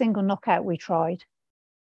 every single knockout we tried,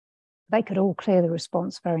 they could all clear the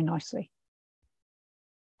response very nicely.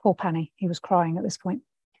 Poor Pani, he was crying at this point.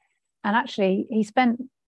 And actually, he spent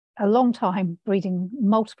a long time breeding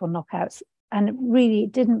multiple knockouts, and it really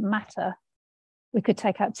didn't matter. We could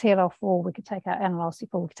take out TLR4, we could take out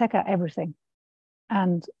NLRC4, we could take out everything.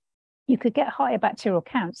 And you could get higher bacterial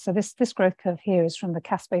counts. So this growth curve here is from the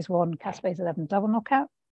caspase-1, caspase-11 double knockout.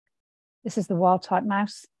 This is the wild type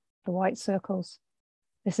mouse, the white circles.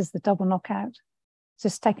 This is the double knockout. It's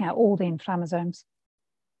just taking out all the inflammasomes.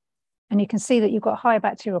 And you can see that you've got higher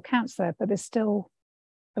bacterial counts there, but there's still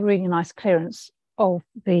a really nice clearance of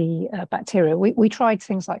the bacteria. We tried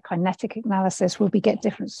things like kinetic analysis. Would we get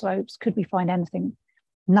different slopes? Could we find anything?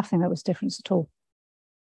 Nothing that was different at all.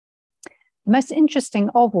 The most interesting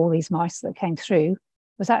of all these mice that came through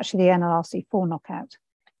was actually the NLRC4 knockout.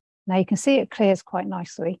 Now you can see it clears quite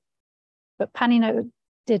nicely, but Pani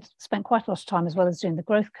did spend quite a lot of time, as well as doing the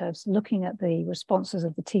growth curves, looking at the responses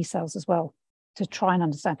of the T cells as well to try and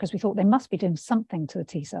understand, because we thought they must be doing something to the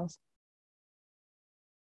T cells.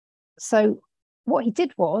 So what he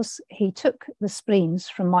did was he took the spleens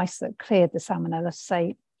from mice that cleared the salmonella to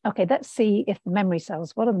say, okay, let's see if the memory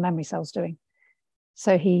cells, what are the memory cells doing?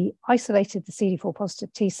 So he isolated the CD4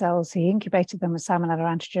 positive T cells, he incubated them with salmonella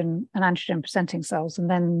antigen and antigen presenting cells, and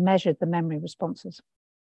then measured the memory responses.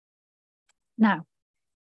 Now,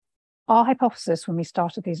 our hypothesis when we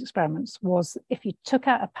started these experiments was if you took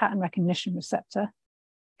out a pattern recognition receptor,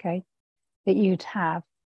 okay, that you'd have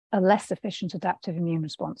a less efficient adaptive immune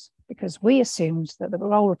response, because we assumed that the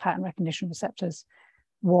role of pattern recognition receptors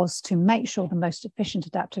was to make sure the most efficient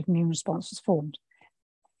adaptive immune response was formed.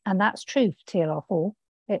 And that's true for TLR4.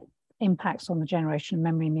 It impacts on the generation of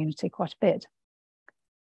memory immunity quite a bit.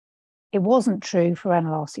 It wasn't true for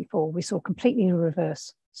NLRC4. We saw completely the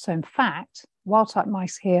reverse. So in fact, wild type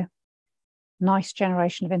mice here, nice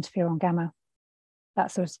generation of interferon gamma.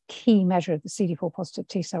 That's a key measure of the CD4 positive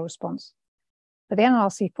T cell response. But the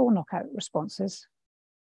NLRC4 knockout responses,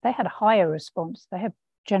 they had a higher response. They had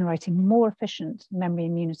generating more efficient memory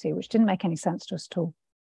immunity, which didn't make any sense to us at all.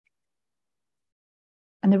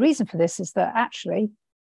 And the reason for this is that actually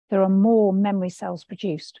there are more memory cells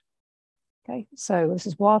produced. Okay, so this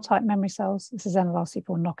is wild type memory cells, this is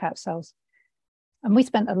NLRP4 knockout cells. And we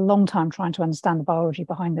spent a long time trying to understand the biology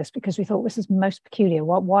behind this because we thought this is most peculiar.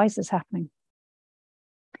 Why is this happening?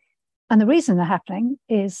 And the reason they're happening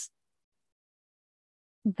is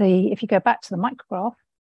if you go back to the micrograph,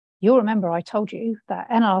 you'll remember I told you that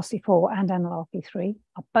NLRP4 and NLRP3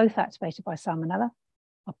 are both activated by salmonella,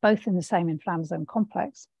 are both in the same inflammasome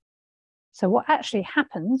complex. So what actually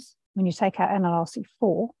happens when you take out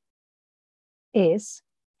NLRP4 is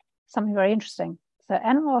something very interesting. So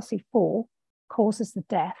NLRP4 causes the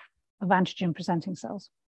death of antigen-presenting cells.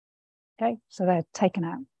 Okay, so they're taken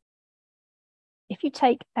out. If you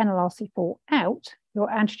take NLRP4 out, your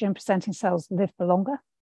antigen-presenting cells live for longer,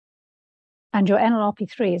 and your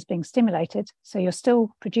NLRP3 is being stimulated, so you're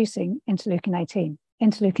still producing interleukin-18.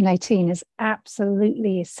 Interleukin-18 is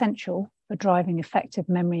absolutely essential for driving effective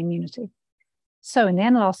memory immunity. So in the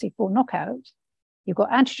NLRP4 knockout, you've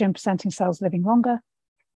got antigen-presenting cells living longer,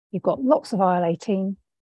 you've got lots of IL-18,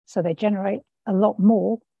 so they generate a lot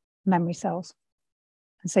more memory cells.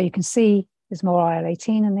 And so you can see there's more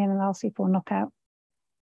IL-18 in the NLRP4 knockout,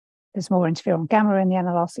 there's more interferon gamma in the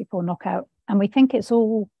NLRP4 knockout, and we think it's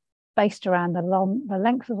all based around the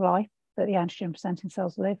length of life that the antigen-presenting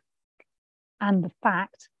cells live, and the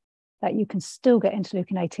fact that you can still get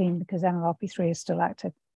interleukin-18 because NLRP3 is still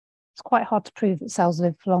active. It's quite hard to prove that cells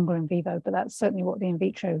live for longer in vivo, but that's certainly what the in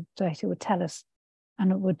vitro data would tell us,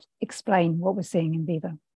 and it would explain what we're seeing in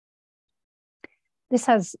vivo. This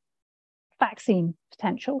has vaccine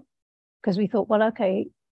potential because we thought, well, okay,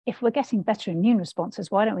 if we're getting better immune responses,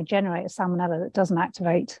 why don't we generate a salmonella that doesn't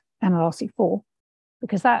activate NLRP4?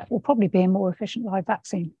 Because that will probably be a more efficient live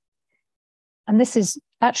vaccine. And this is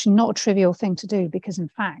actually not a trivial thing to do because, in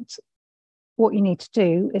fact, what you need to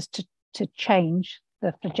do is to change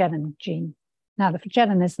the flagellin gene. Now, the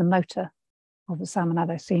flagellin is the motor of the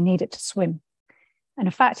salmonella, so you need it to swim. And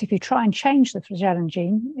in fact, if you try and change the flagellin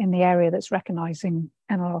gene in the area that's recognizing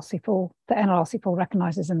NLRP4, that NLRP4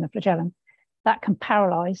 recognizes in the flagellin, that can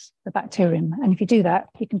paralyze the bacterium. And if you do that,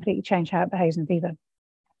 you completely change how it behaves in vivo.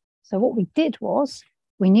 So what we did was,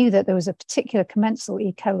 we knew that there was a particular commensal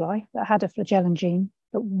E. coli that had a flagellin gene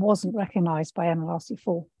that wasn't recognized by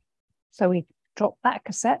NLRP4. So we dropped that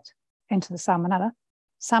cassette into the salmonella.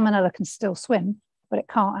 Salmonella can still swim, but it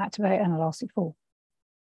can't activate NLRP4.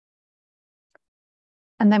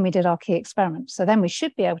 And then we did our key experiment. So then we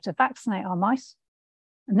should be able to vaccinate our mice.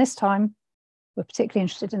 And this time, we're particularly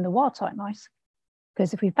interested in the wild type mice,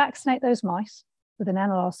 because if we vaccinate those mice with an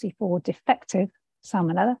NLRP4 defective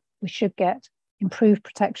salmonella, we should get improved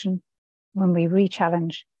protection when we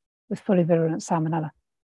re-challenge with fully virulent salmonella.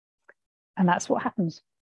 And that's what happens.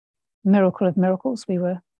 Miracle of miracles. We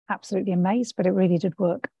were absolutely amazed, but it really did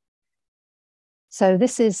work. So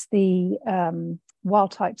this is the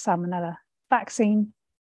wild type salmonella vaccine,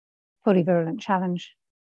 fully virulent challenge.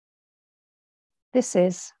 This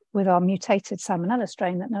is with our mutated salmonella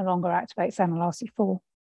strain that no longer activates NLRP4.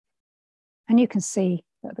 And you can see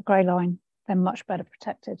that the grey line, they're much better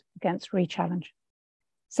protected against re-challenge.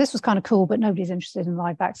 So this was kind of cool, but nobody's interested in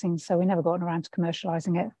live vaccines, so we never got around to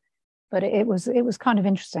commercializing it. But it was kind of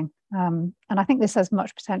interesting. And I think this has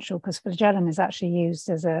much potential because flagellin is actually used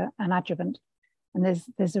as an adjuvant. And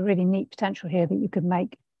there's a really neat potential here that you could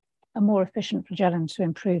make a more efficient flagellin to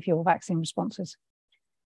improve your vaccine responses.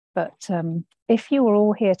 But if you were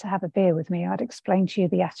all here to have a beer with me, I'd explain to you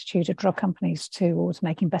the attitude of drug companies towards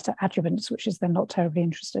making better adjuvants, which is they're not terribly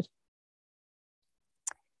interested.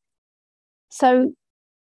 So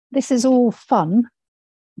this is all fun,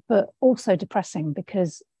 but also depressing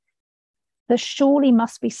because there surely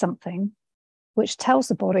must be something which tells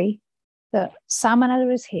the body that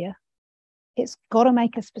salmonella is here. It's got to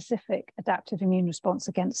make a specific adaptive immune response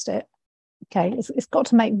against it. Okay, it's got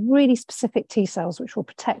to make really specific T cells which will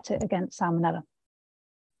protect it against salmonella.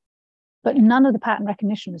 But none of the pattern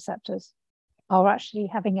recognition receptors are actually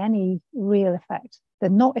having any real effect. They're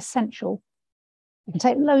not essential. You can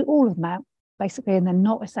take all of them out, basically, and they're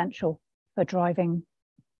not essential for driving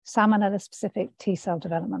salmonella-specific T cell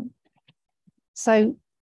development. So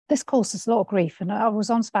this caused us a lot of grief. And I was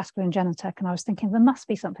on sabbatical in Genentech, and I was thinking, there must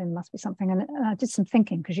be something. And I did some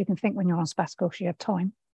thinking, because you can think when you're on sabbatical because you have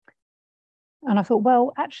time. And I thought,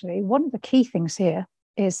 well, actually, one of the key things here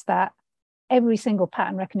is that every single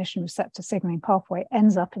pattern recognition receptor signaling pathway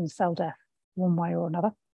ends up in cell death one way or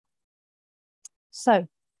another. So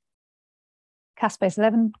caspase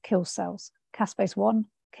 11 kills cells. Caspase 1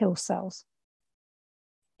 kills cells.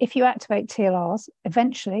 If you activate TLRs,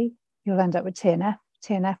 eventually you'll end up with TNF.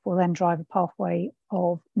 TNF will then drive a pathway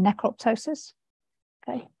of necroptosis.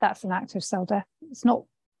 Okay, that's an active cell death. It's not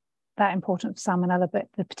that important for salmonella, but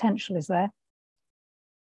the potential is there.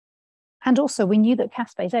 And also we knew that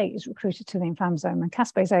caspase 8 is recruited to the inflammasome, and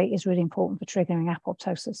caspase 8 is really important for triggering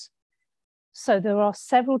apoptosis. So there are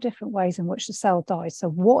several different ways in which the cell dies. So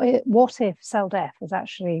what if cell death is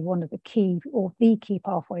actually one of the key, or the key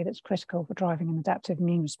pathway that's critical for driving an adaptive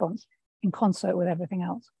immune response in concert with everything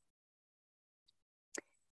else?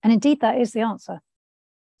 And indeed, that is the answer.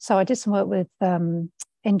 So I did some work with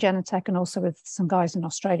in Genentech and also with some guys in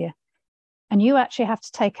Australia. And you actually have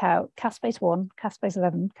to take out caspase 1, caspase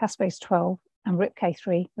 11, caspase 12, and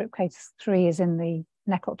RIPK3. RIPK3 is in the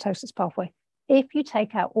necroptosis pathway. If you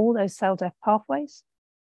take out all those cell death pathways,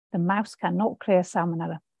 the mouse cannot clear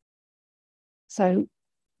salmonella. So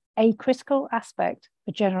a critical aspect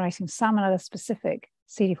for generating salmonella-specific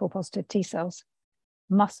CD4 positive T cells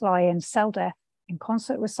must lie in cell death in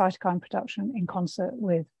concert with cytokine production, in concert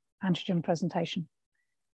with antigen presentation.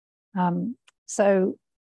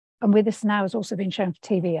 And with this now has also been shown for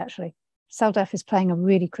TV, actually. Cell death is playing a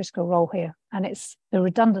really critical role here. And the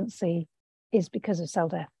redundancy is because of cell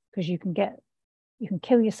death, because you can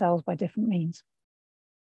kill your cells by different means.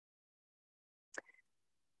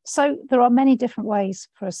 So there are many different ways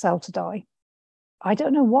for a cell to die. I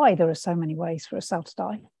don't know why there are so many ways for a cell to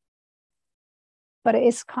die, but it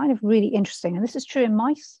is kind of really interesting. And this is true in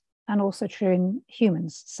mice and also true in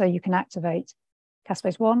humans. So you can activate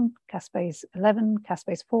caspase 1, caspase 11,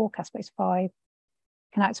 caspase 4, caspase 5,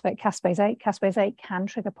 can activate caspase 8. Caspase 8 can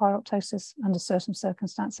trigger pyroptosis under certain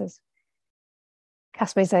circumstances.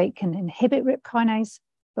 Caspase 8 can inhibit RIP kinase,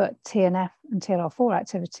 but TNF and TLR4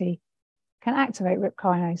 activity can activate RIP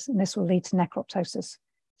kinase, and this will lead to necroptosis.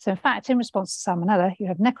 So in fact, in response to salmonella, you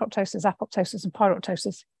have necroptosis, apoptosis, and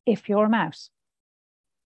pyroptosis if you're a mouse.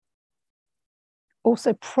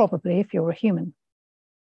 Also probably if you're a human.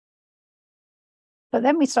 But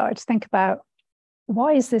then we started to think about,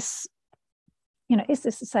 why is this, is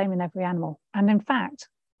this the same in every animal? And in fact,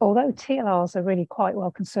 although TLRs are really quite well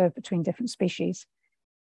conserved between different species,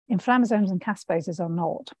 inflammasomes and caspases are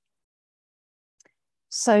not.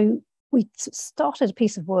 So we started a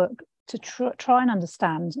piece of work to try and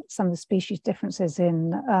understand some of the species differences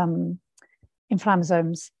in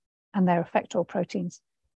inflammasomes and their effector proteins.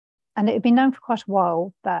 And it had been known for quite a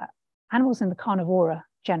while that animals in the carnivora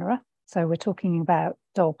genera, so we're talking about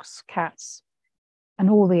dogs, cats, and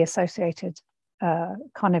all the associated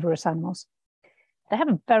carnivorous animals, they have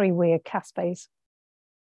a very weird caspase.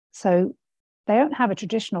 So they don't have a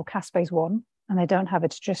traditional caspase 1, and they don't have a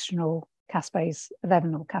traditional caspase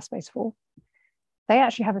 11 or caspase 4. They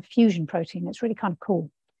actually have a fusion protein. It's really kind of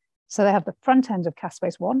cool. So they have the front end of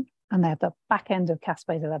caspase 1, and they have the back end of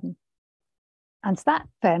caspase 11. And that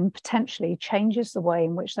then potentially changes the way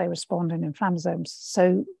in which they respond in inflammasomes.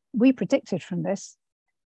 So we predicted from this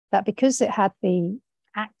that because it had the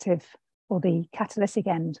active or the catalytic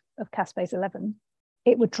end of caspase 11,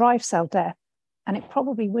 it would drive cell death, and it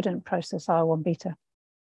probably wouldn't process IL-1 beta.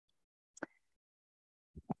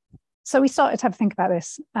 So we started to have a think about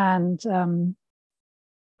this, and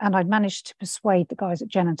I'd managed to persuade the guys at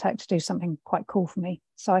Genentech to do something quite cool for me.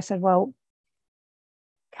 So I said, well,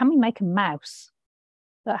 can we make a mouse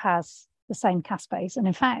that has the same caspase? And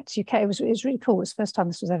in fact, it was really cool. It was the first time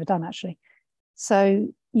this was ever done, actually. So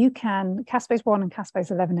you can, caspase 1 and caspase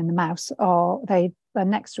 11 in the mouse they're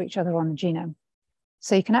next to each other on the genome.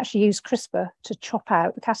 So you can actually use CRISPR to chop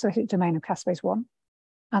out the catalytic domain of caspase 1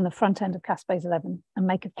 and the front end of caspase 11 and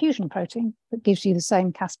make a fusion protein that gives you the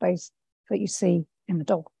same caspase that you see in the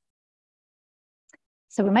dog.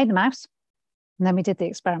 So we made the mouse, and then we did the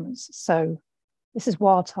experiments. So this is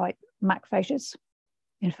wild type macrophages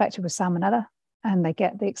infected with salmonella, and they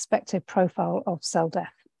get the expected profile of cell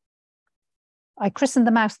death. I christened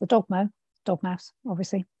the mouse the dog mouse,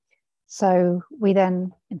 obviously. So we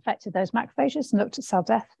then infected those macrophages and looked at cell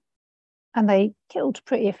death, and they killed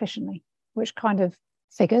pretty efficiently, which kind of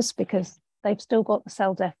figures because they've still got the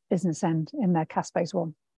cell death business end in their caspase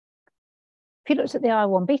 1. If you looked at the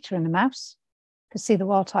IL-1 beta in the mouse, you could see the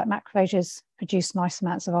wild type macrophages produce nice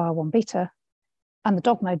amounts of IL-1 beta, and the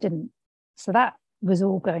dog mode didn't. So that was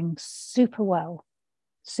all going super well,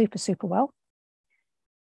 super well.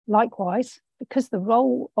 Likewise, because the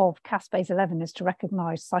role of caspase 11 is to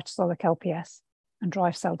recognize cytosolic LPS and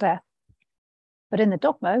drive cell death, but in the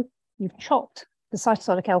dog mode, you've chopped the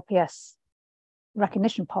cytosolic LPS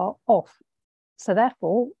recognition part off. So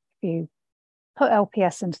therefore, if you put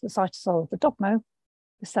LPS into the cytosol of the dog mode,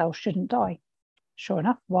 the cell shouldn't die. Sure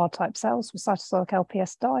enough, wild type cells with cytosolic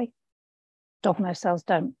LPS die, dog mode cells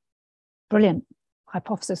don't. Brilliant.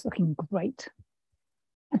 Hypothesis looking great.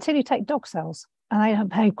 Until you take dog cells, and they don't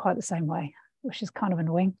behave quite the same way, which is kind of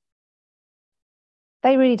annoying.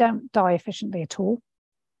 They really don't die efficiently at all,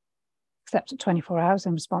 except at 24 hours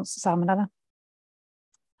in response to salmonella.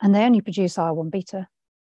 And they only produce IL-1 beta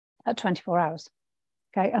at 24 hours.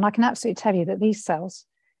 Okay, and I can absolutely tell you that these cells,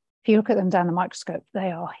 if you look at them down the microscope,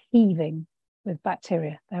 they are heaving with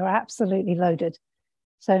bacteria. They're absolutely loaded.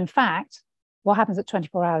 So in fact, what happens at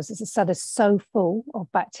 24 hours is the cell is so full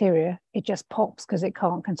of bacteria, it just pops because it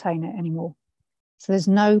can't contain it anymore. So there's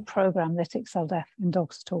no programmed lytic cell death in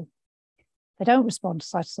dogs at all. They don't respond to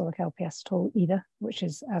cytosolic LPS at all either, which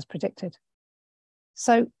is as predicted.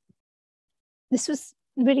 So this was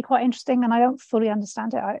really quite interesting, and I don't fully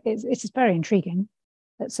understand it. It's very intriguing.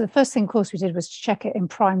 So the first thing, of course, we did was to check it in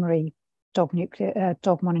primary dog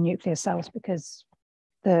mononuclear cells, because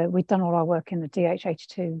we'd done all our work in the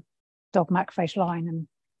DH82 dog macrophage line, and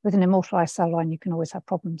with an immortalized cell line, you can always have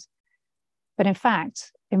problems. But in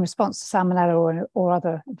fact, in response to salmonella or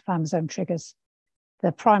other inflammasome triggers,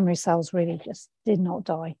 the primary cells really just did not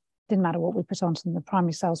die. Didn't matter what we put onto them, the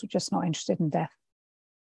primary cells were just not interested in death.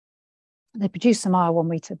 They produced some IL-1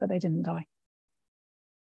 beta, but they didn't die.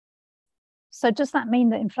 So does that mean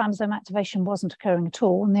that inflammasome activation wasn't occurring at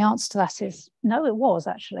all? And the answer to that is no, it was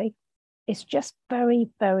actually. It's just very,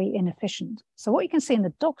 very inefficient. So what you can see in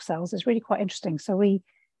the dog cells is really quite interesting. So we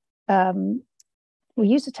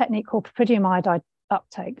use a technique called pyridium iodide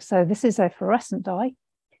uptake. So this is a fluorescent dye,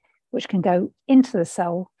 which can go into the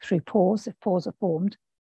cell through pores if pores are formed,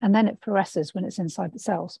 and then it fluoresces when it's inside the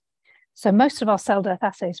cells. So most of our cell death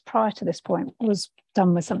assays prior to this point was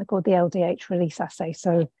done with something called the LDH release assay.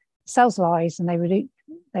 So cells lyse and they release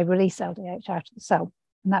LDH out of the cell,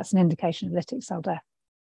 and that's an indication of lytic cell death.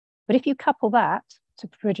 But if you couple that to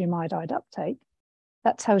pyridium iodide uptake,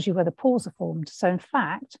 that tells you where the pores are formed. So in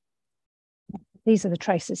fact, these are the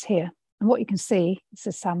traces here. And what you can see, this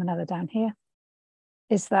is salmonella down here,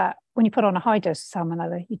 is that when you put on a high dose of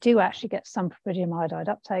salmonella, you do actually get some pyridium iodide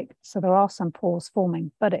uptake. So there are some pores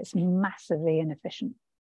forming, but it's massively inefficient.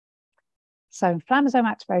 So inflammasome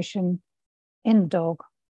activation in the dog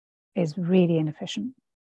is really inefficient.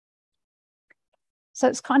 So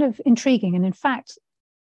it's kind of intriguing. And in fact,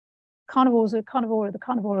 the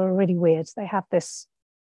carnivore are really weird. They have this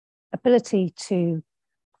ability to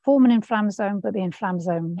form an inflammasome, but the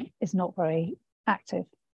inflammasome is not very active.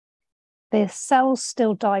 Their cells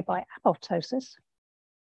still die by apoptosis,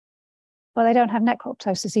 but they don't have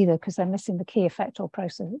necroptosis either, because they're missing the key effector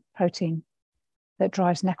protein that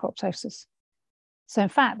drives necroptosis. So in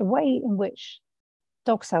fact, the way in which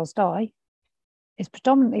dog cells die is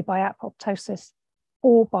predominantly by apoptosis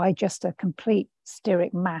or by just a complete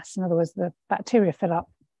steric mass. In other words, the bacteria fill up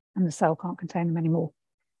and the cell can't contain them anymore.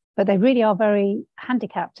 But they really are very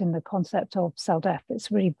handicapped in the concept of cell death. It's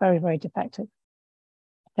really very, very defective.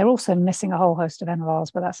 They're also missing a whole host of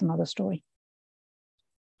NLRs, but that's another story.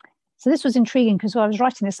 So this was intriguing because I was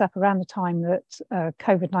writing this up around the time that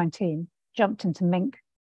COVID-19 jumped into mink,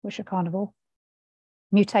 which are carnivore,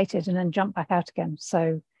 mutated, and then jumped back out again.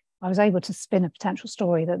 So I was able to spin a potential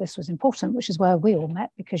story that this was important, which is where we all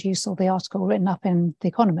met, because you saw the article written up in The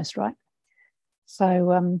Economist, right?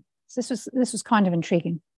 So this was kind of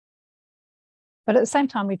intriguing. But at the same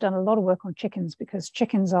time, we've done a lot of work on chickens, because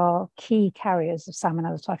chickens are key carriers of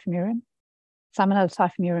Salmonella typhimurium. Salmonella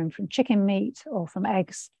typhimurium from chicken meat or from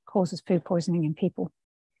eggs causes food poisoning in people.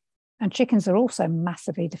 And chickens are also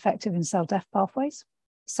massively defective in cell death pathways.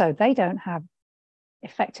 So they don't have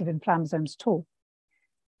effective inflammasomes at all.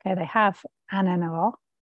 Okay, they have an NLR,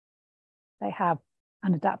 they have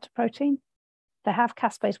an adaptor protein, they have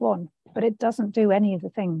caspase-1, but it doesn't do any of the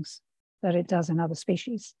things that it does in other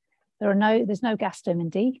species. There's no gasdermin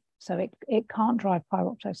D, so it can't drive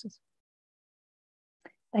pyroptosis.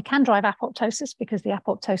 They can drive apoptosis because the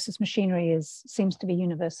apoptosis machinery seems to be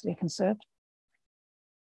universally conserved.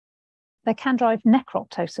 They can drive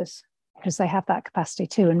necroptosis because they have that capacity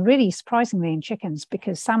too. And really surprisingly in chickens,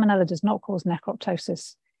 because Salmonella does not cause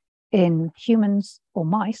necroptosis in humans or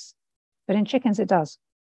mice, but in chickens it does.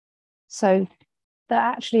 So there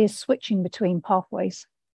actually is switching between pathways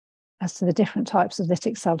as to the different types of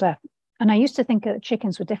lytic cell death. And I used to think that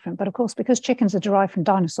chickens were different, but of course, because chickens are derived from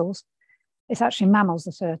dinosaurs, it's actually mammals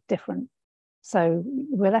that are different. So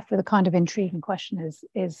we're left with a kind of intriguing question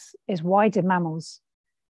is why did mammals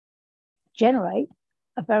generate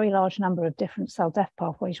a very large number of different cell death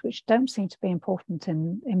pathways, which don't seem to be important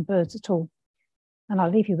in birds at all? And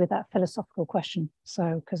I'll leave you with that philosophical question.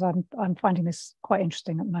 So, because I'm finding this quite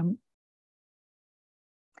interesting at the moment.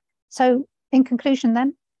 So in conclusion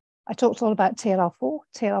then, I talked all about TLR4.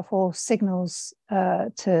 TLR4 signals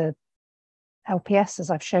to LPS,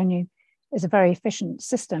 as I've shown you, is a very efficient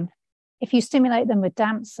system. If you stimulate them with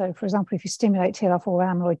DAMPs, so for example, if you stimulate TLR4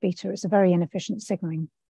 amyloid beta, it's a very inefficient signaling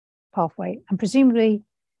pathway. And presumably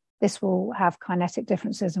this will have kinetic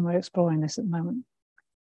differences, and we're exploring this at the moment.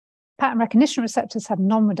 Pattern recognition receptors have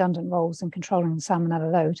non-redundant roles in controlling the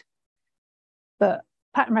salmonella load, but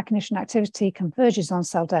pattern recognition activity converges on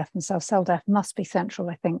cell death, and so cell death must be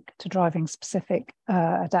central, I think, to driving specific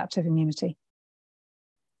adaptive immunity.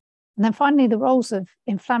 And then finally, the roles of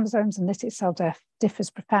inflammasomes and lytic cell death differs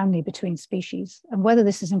profoundly between species. And whether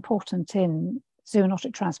this is important in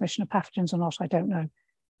zoonotic transmission of pathogens or not, I don't know.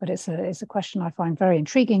 But it's a question I find very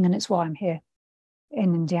intriguing, and it's why I'm here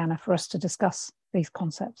in Indiana for us to discuss these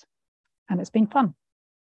concepts. And it's been fun.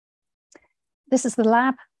 This is the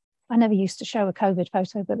lab. I never used to show a COVID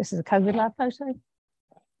photo, but this is a COVID lab photo.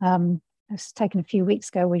 It's taken a few weeks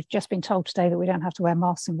ago. We've just been told today that we don't have to wear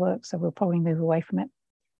masks in work, so we'll probably move away from it.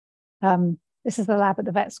 This is the lab at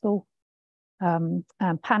the vet school. And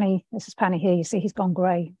Panny, this is Panny here. You see he's gone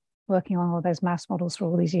grey, working on all those mouse models for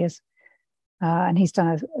all these years. And he's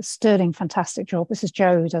done a sterling, fantastic job. This is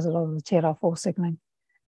Joe, who does a lot of the TLR4 signaling.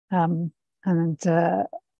 I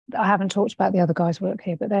haven't talked about the other guys' work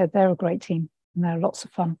here, but they're a great team, and they're lots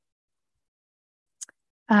of fun.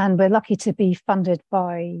 And we're lucky to be funded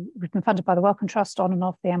by, we've been funded by the Wellcome Trust on and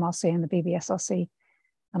off, the MRC and the BBSRC.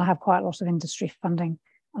 And I have quite a lot of industry funding.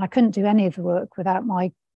 And I couldn't do any of the work without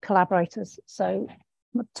my collaborators. So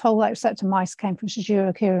toll-like receptor mice came from Shijiro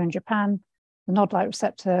Akira in Japan, the nod-like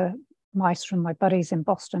receptor mice from my buddies in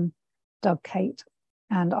Boston, Doug, Kate,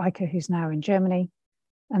 and Eike, who's now in Germany.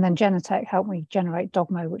 And then Genetech helped me generate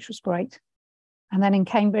Dogmo, which was great. And then in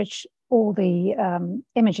Cambridge, all the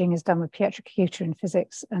imaging is done with Pietro Cacuta in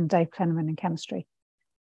physics and Dave Klenneman in chemistry.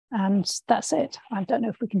 And that's it. I don't know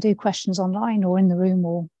if we can do questions online or in the room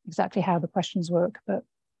or exactly how the questions work, but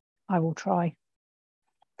I will try.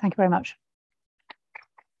 Thank you very much.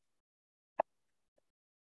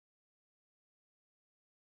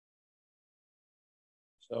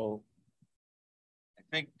 So I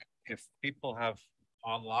think if people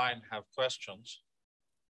online have questions,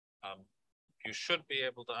 you should be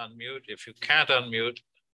able to unmute. If you can't unmute,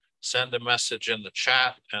 send a message in the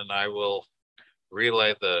chat and I will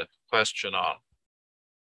relay the question on.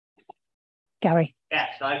 Gary. Yeah,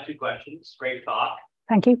 so I have two questions. Great talk.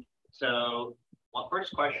 Thank you. So my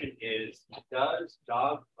first question is, does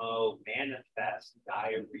Dogmo manifest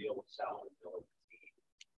diarrheal cell disease?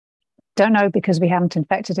 Don't know, because we haven't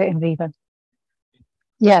infected it in vivo.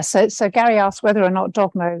 Yeah, so Gary asked whether or not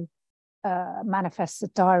Dogmo manifests a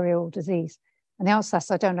diarrheal disease. And the answer is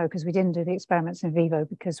I don't know, because we didn't do the experiments in vivo,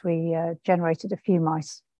 because we generated a few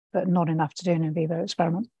mice, but not enough to do an in vivo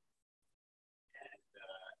experiment. And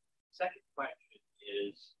second question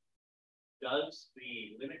is, does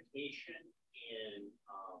the limitation in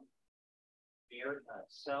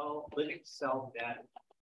living cell death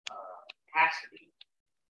capacity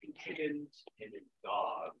in chickens and in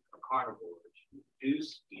dogs or carnivores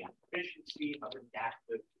reduce the efficiency of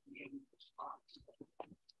adaptive immune response?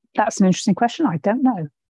 That's an interesting question. I don't know.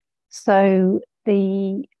 So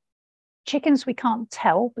the chickens we can't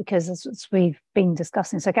tell, because as we've been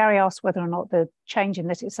discussing. So Gary asked whether or not the change in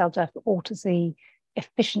lytic cell death alters the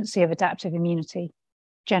efficiency of adaptive immunity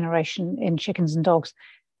generation in chickens and dogs.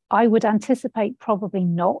 I would anticipate probably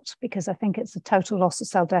not, because I think it's a total loss of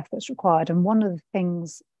cell death that's required. And one of the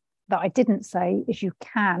things that I didn't say is you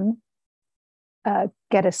can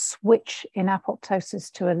get a switch in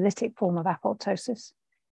apoptosis to a lytic form of apoptosis.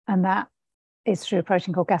 And that is through a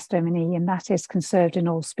protein called gastomin E, and that is conserved in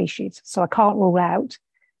all species. So I can't rule out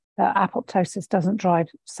that apoptosis doesn't drive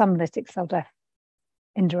some lytic cell death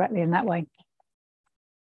indirectly in that way.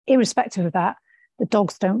 Irrespective of that, the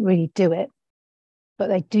dogs don't really do it, but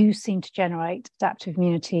they do seem to generate adaptive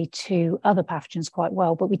immunity to other pathogens quite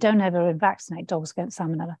well. But we don't ever vaccinate dogs against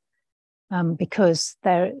salmonella because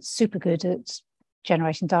they're super good at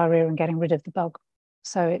generating diarrhea and getting rid of the bug.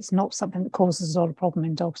 So it's not something that causes a lot of problem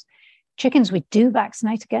in dogs. Chickens we do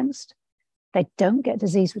vaccinate against. They don't get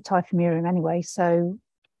disease with typhimurium anyway. So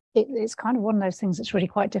it's kind of one of those things that's really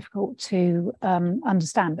quite difficult to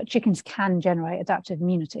understand. But chickens can generate adaptive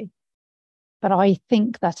immunity. But I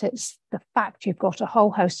think that it's the fact you've got a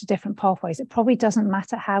whole host of different pathways. It probably doesn't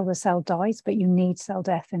matter how the cell dies, but you need cell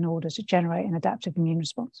death in order to generate an adaptive immune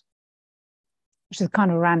response, which is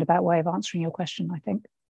kind of a roundabout way of answering your question, I think.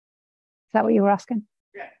 Is that what you were asking?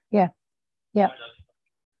 Yeah. Hang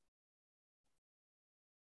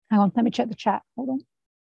on, let me check the chat. Hold on.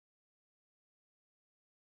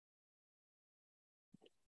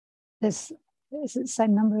 Is it the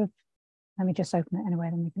same number of, let me just open it anyway,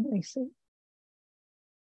 then we can at least see.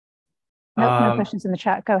 No questions in the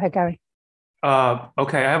chat. Go ahead, Gary.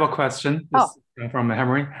 Okay, I have a question. This is from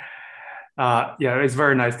Henry. Yeah, it's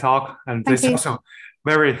very nice talk, and Thank it's you. also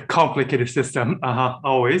very complicated system.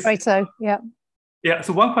 Always. Right. So yeah. Yeah.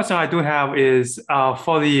 So one question I do have is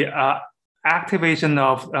for the activation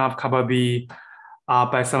of kappa B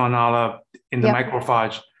by salmonella in the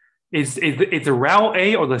macrophage. Is the REL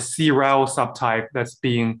A or the C REL subtype that's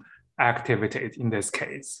being activated in this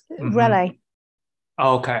case? REL A.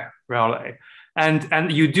 Okay, REL A.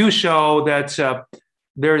 And you do show that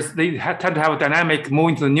they tend to have a dynamic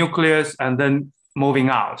moving to the nucleus and then moving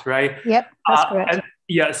out, right? Yep, that's correct. And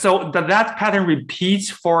yeah, so does that pattern repeat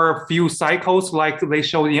for a few cycles, like they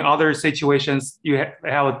showed in other situations? You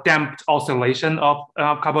have a damped oscillation of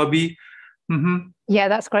kappa B. Yeah,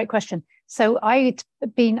 that's a great question. So I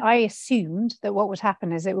assumed that what would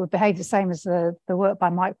happen is it would behave the same as the work by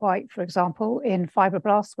Mike White, for example, in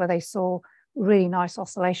fibroblasts, where they saw really nice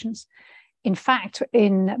oscillations. In fact,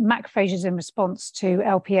 in macrophages in response to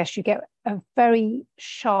LPS, you get a very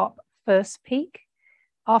sharp first peak.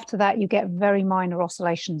 After that, you get very minor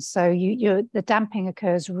oscillations. So the damping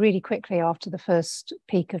occurs really quickly after the first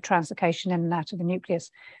peak of translocation in and out of the nucleus.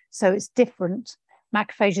 So it's different.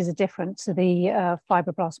 Macrophages are different to the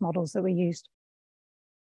fibroblast models that we used.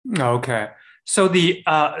 Okay, so the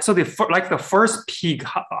first peak,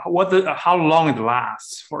 how long it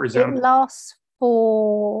lasts, for example? It lasts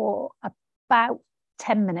for about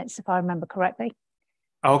 10 minutes, if I remember correctly.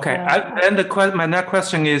 Okay, and my next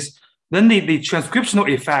question is, then the transcriptional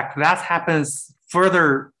effect that happens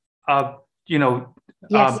further,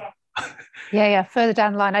 Yes. Yeah, further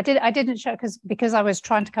down the line. I didn't show because I was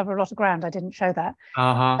trying to cover a lot of ground. I didn't show that.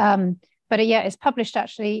 But it's published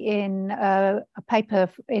actually in a paper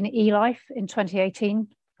in eLife in 2018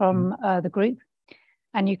 from the group,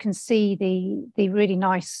 and you can see the really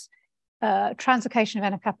nice translocation of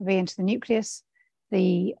NF-kappa B into the nucleus.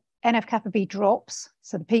 The NF-kappa B drops,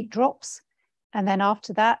 so the peak drops, and then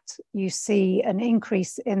after that you see an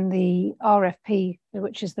increase in the RFP,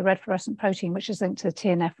 which is the red fluorescent protein, which is linked to the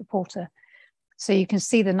TNF reporter. So you can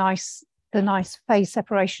see the nice phase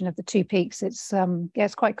separation of the two peaks. It's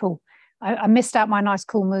it's quite cool. I missed out my nice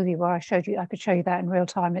cool movie where I could show you that in real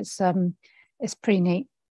time. It's pretty neat.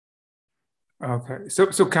 Okay,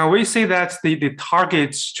 so can we say that the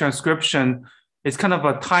target transcription is kind of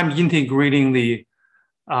a time integrating the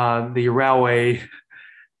railway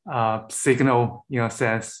signal, in a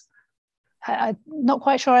sense? I'm not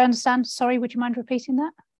quite sure I understand. Sorry, would you mind repeating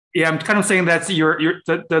that? Yeah, I'm kind of saying that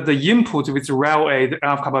the input with REL A, the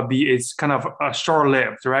NF-kappa B, is kind of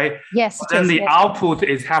short-lived, right? Yes. But then the output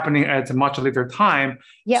is happening at a much later time.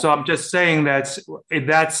 Yep. So I'm just saying that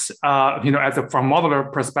that's from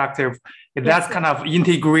modeler perspective, that's kind of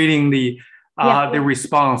integrating the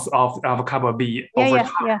response of kappa B over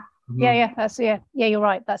time. Yeah, you're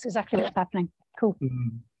right. That's exactly what's happening. Cool.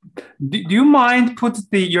 Do you mind put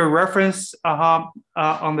your reference on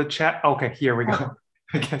the chat? Okay, here we go.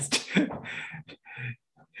 I guess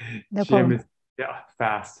no problem. Jim is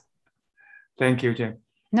fast. Thank you, Jim.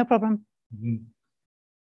 No problem.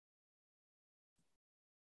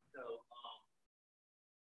 So,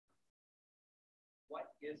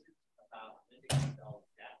 what is it about living cell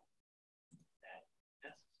death that's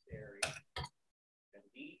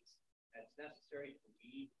necessary to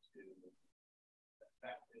lead to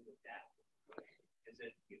effective adaptation? Is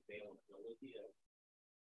it the availability of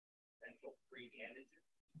potential free antigen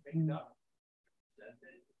picked up?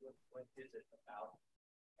 What is it about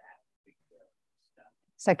that stuff?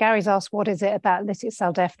 So Gary's asked, what is it about lytic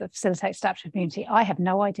cell death that facilitates adaptive immunity? I have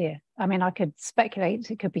no idea. I mean, I could speculate.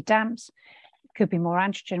 It could be damps. It could be more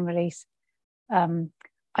antigen release. I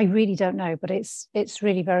really don't know, but it's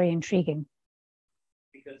really very intriguing.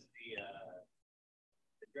 Because the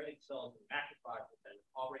dendritic cells and macrophages that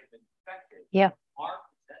have already been infected are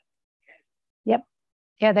presenting antigen. Yep.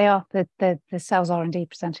 Yeah, they are. The cells are indeed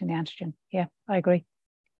presenting the antigen. Yeah, I agree.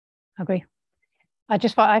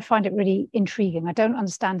 I find it really intriguing. I don't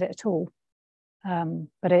understand it at all,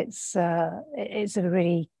 but it's a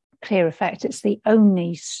really clear effect. It's the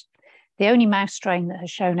only mouse strain that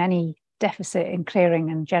has shown any deficit in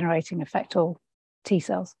clearing and generating effector T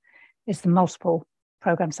cells. Is the multiple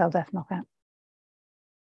programmed cell death knockout.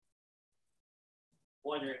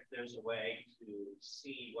 Wonder if there's a way to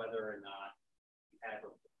see whether or not have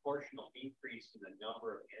a proportional increase in the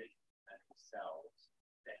number of antigen cells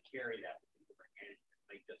that carry that particular antigen. It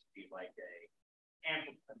might just be like a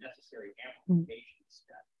necessary amplification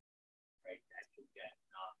step, right? That you get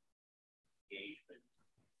enough engagement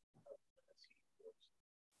of the CD4s.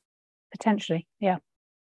 Potentially, yeah.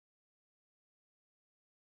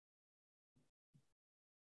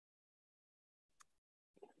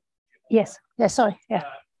 Yes. Yeah. Sorry. Yeah.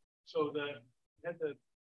 So had the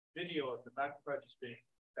video of the macrophages being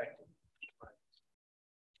infected,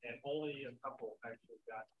 and only a couple actually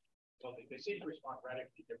got. Well, they seem to respond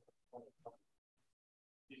radically different. Do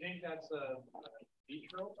you think that's a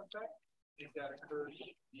vitro effect? If that occurs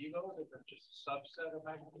in vivo, is it just a subset of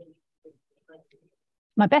macrophages?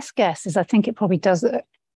 My best guess is I think it probably does.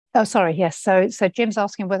 Oh, sorry. Yes. So Jim's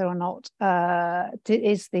asking whether or not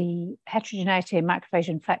is the heterogeneity in macrophage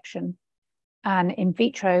infection an in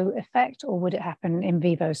vitro effect, or would it happen in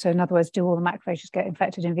vivo? So in other words, do all the macrophages get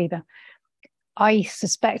infected in vivo? I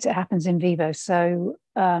suspect it happens in vivo. So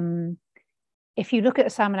if you look at a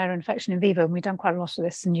salmonella infection in vivo, and we've done quite a lot of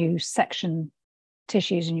this, and you section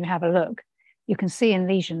tissues and you have a look, you can see in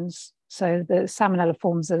lesions. So the salmonella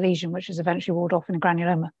forms a lesion, which is eventually walled off in a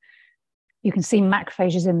granuloma. You can see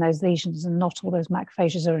macrophages in those lesions, and not all those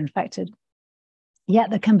macrophages are infected.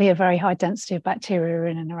 Yet there can be a very high density of bacteria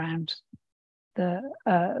in and around the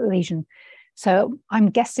lesion. So I'm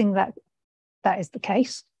guessing that that is the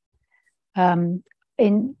case. In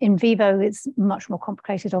vivo, it's much more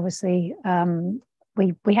complicated, obviously.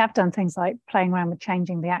 We have done things like playing around with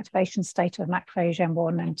changing the activation state of macrophage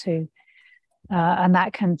M1 and M2, and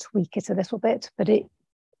that can tweak it a little bit. But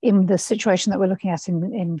in the situation that we're looking at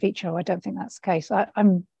in vitro, I don't think that's the case.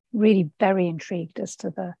 I'm really very intrigued as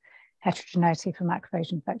to the heterogeneity for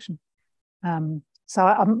macrophage infection.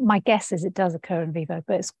 So my guess is it does occur in vivo,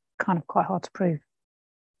 but it's kind of quite hard to prove.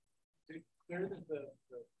 There is the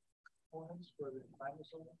components for the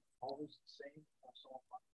inflammasome always the same,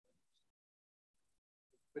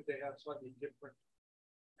 but they have slightly different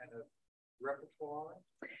kind of repertoire.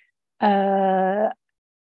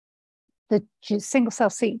 The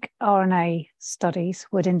single-cell-seq RNA studies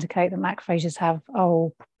would indicate that macrophages are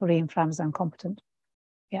all fully inflammasome competent.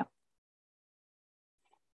 Yeah.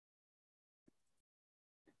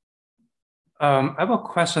 I have a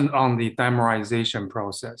question on the dimerization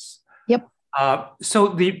process. Yep.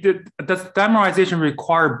 So does dimerization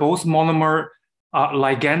require both monomer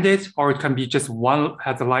liganded, or it can be just one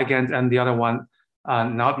has a ligand and the other one no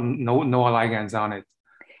ligands on it?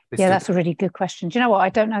 Yeah, that's a really good question. Do you know what? I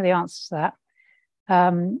don't know the answer to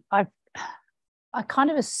that. I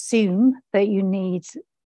kind of assume that you need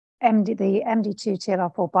the MD2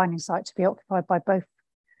 TLR4 binding site to be occupied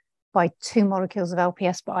by two molecules of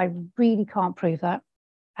LPS, but I really can't prove that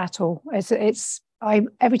at all.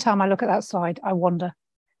 Every time I look at that slide, I wonder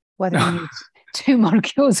whether you need two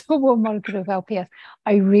molecules or one molecule of LPS.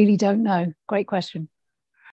 I really don't know. Great question.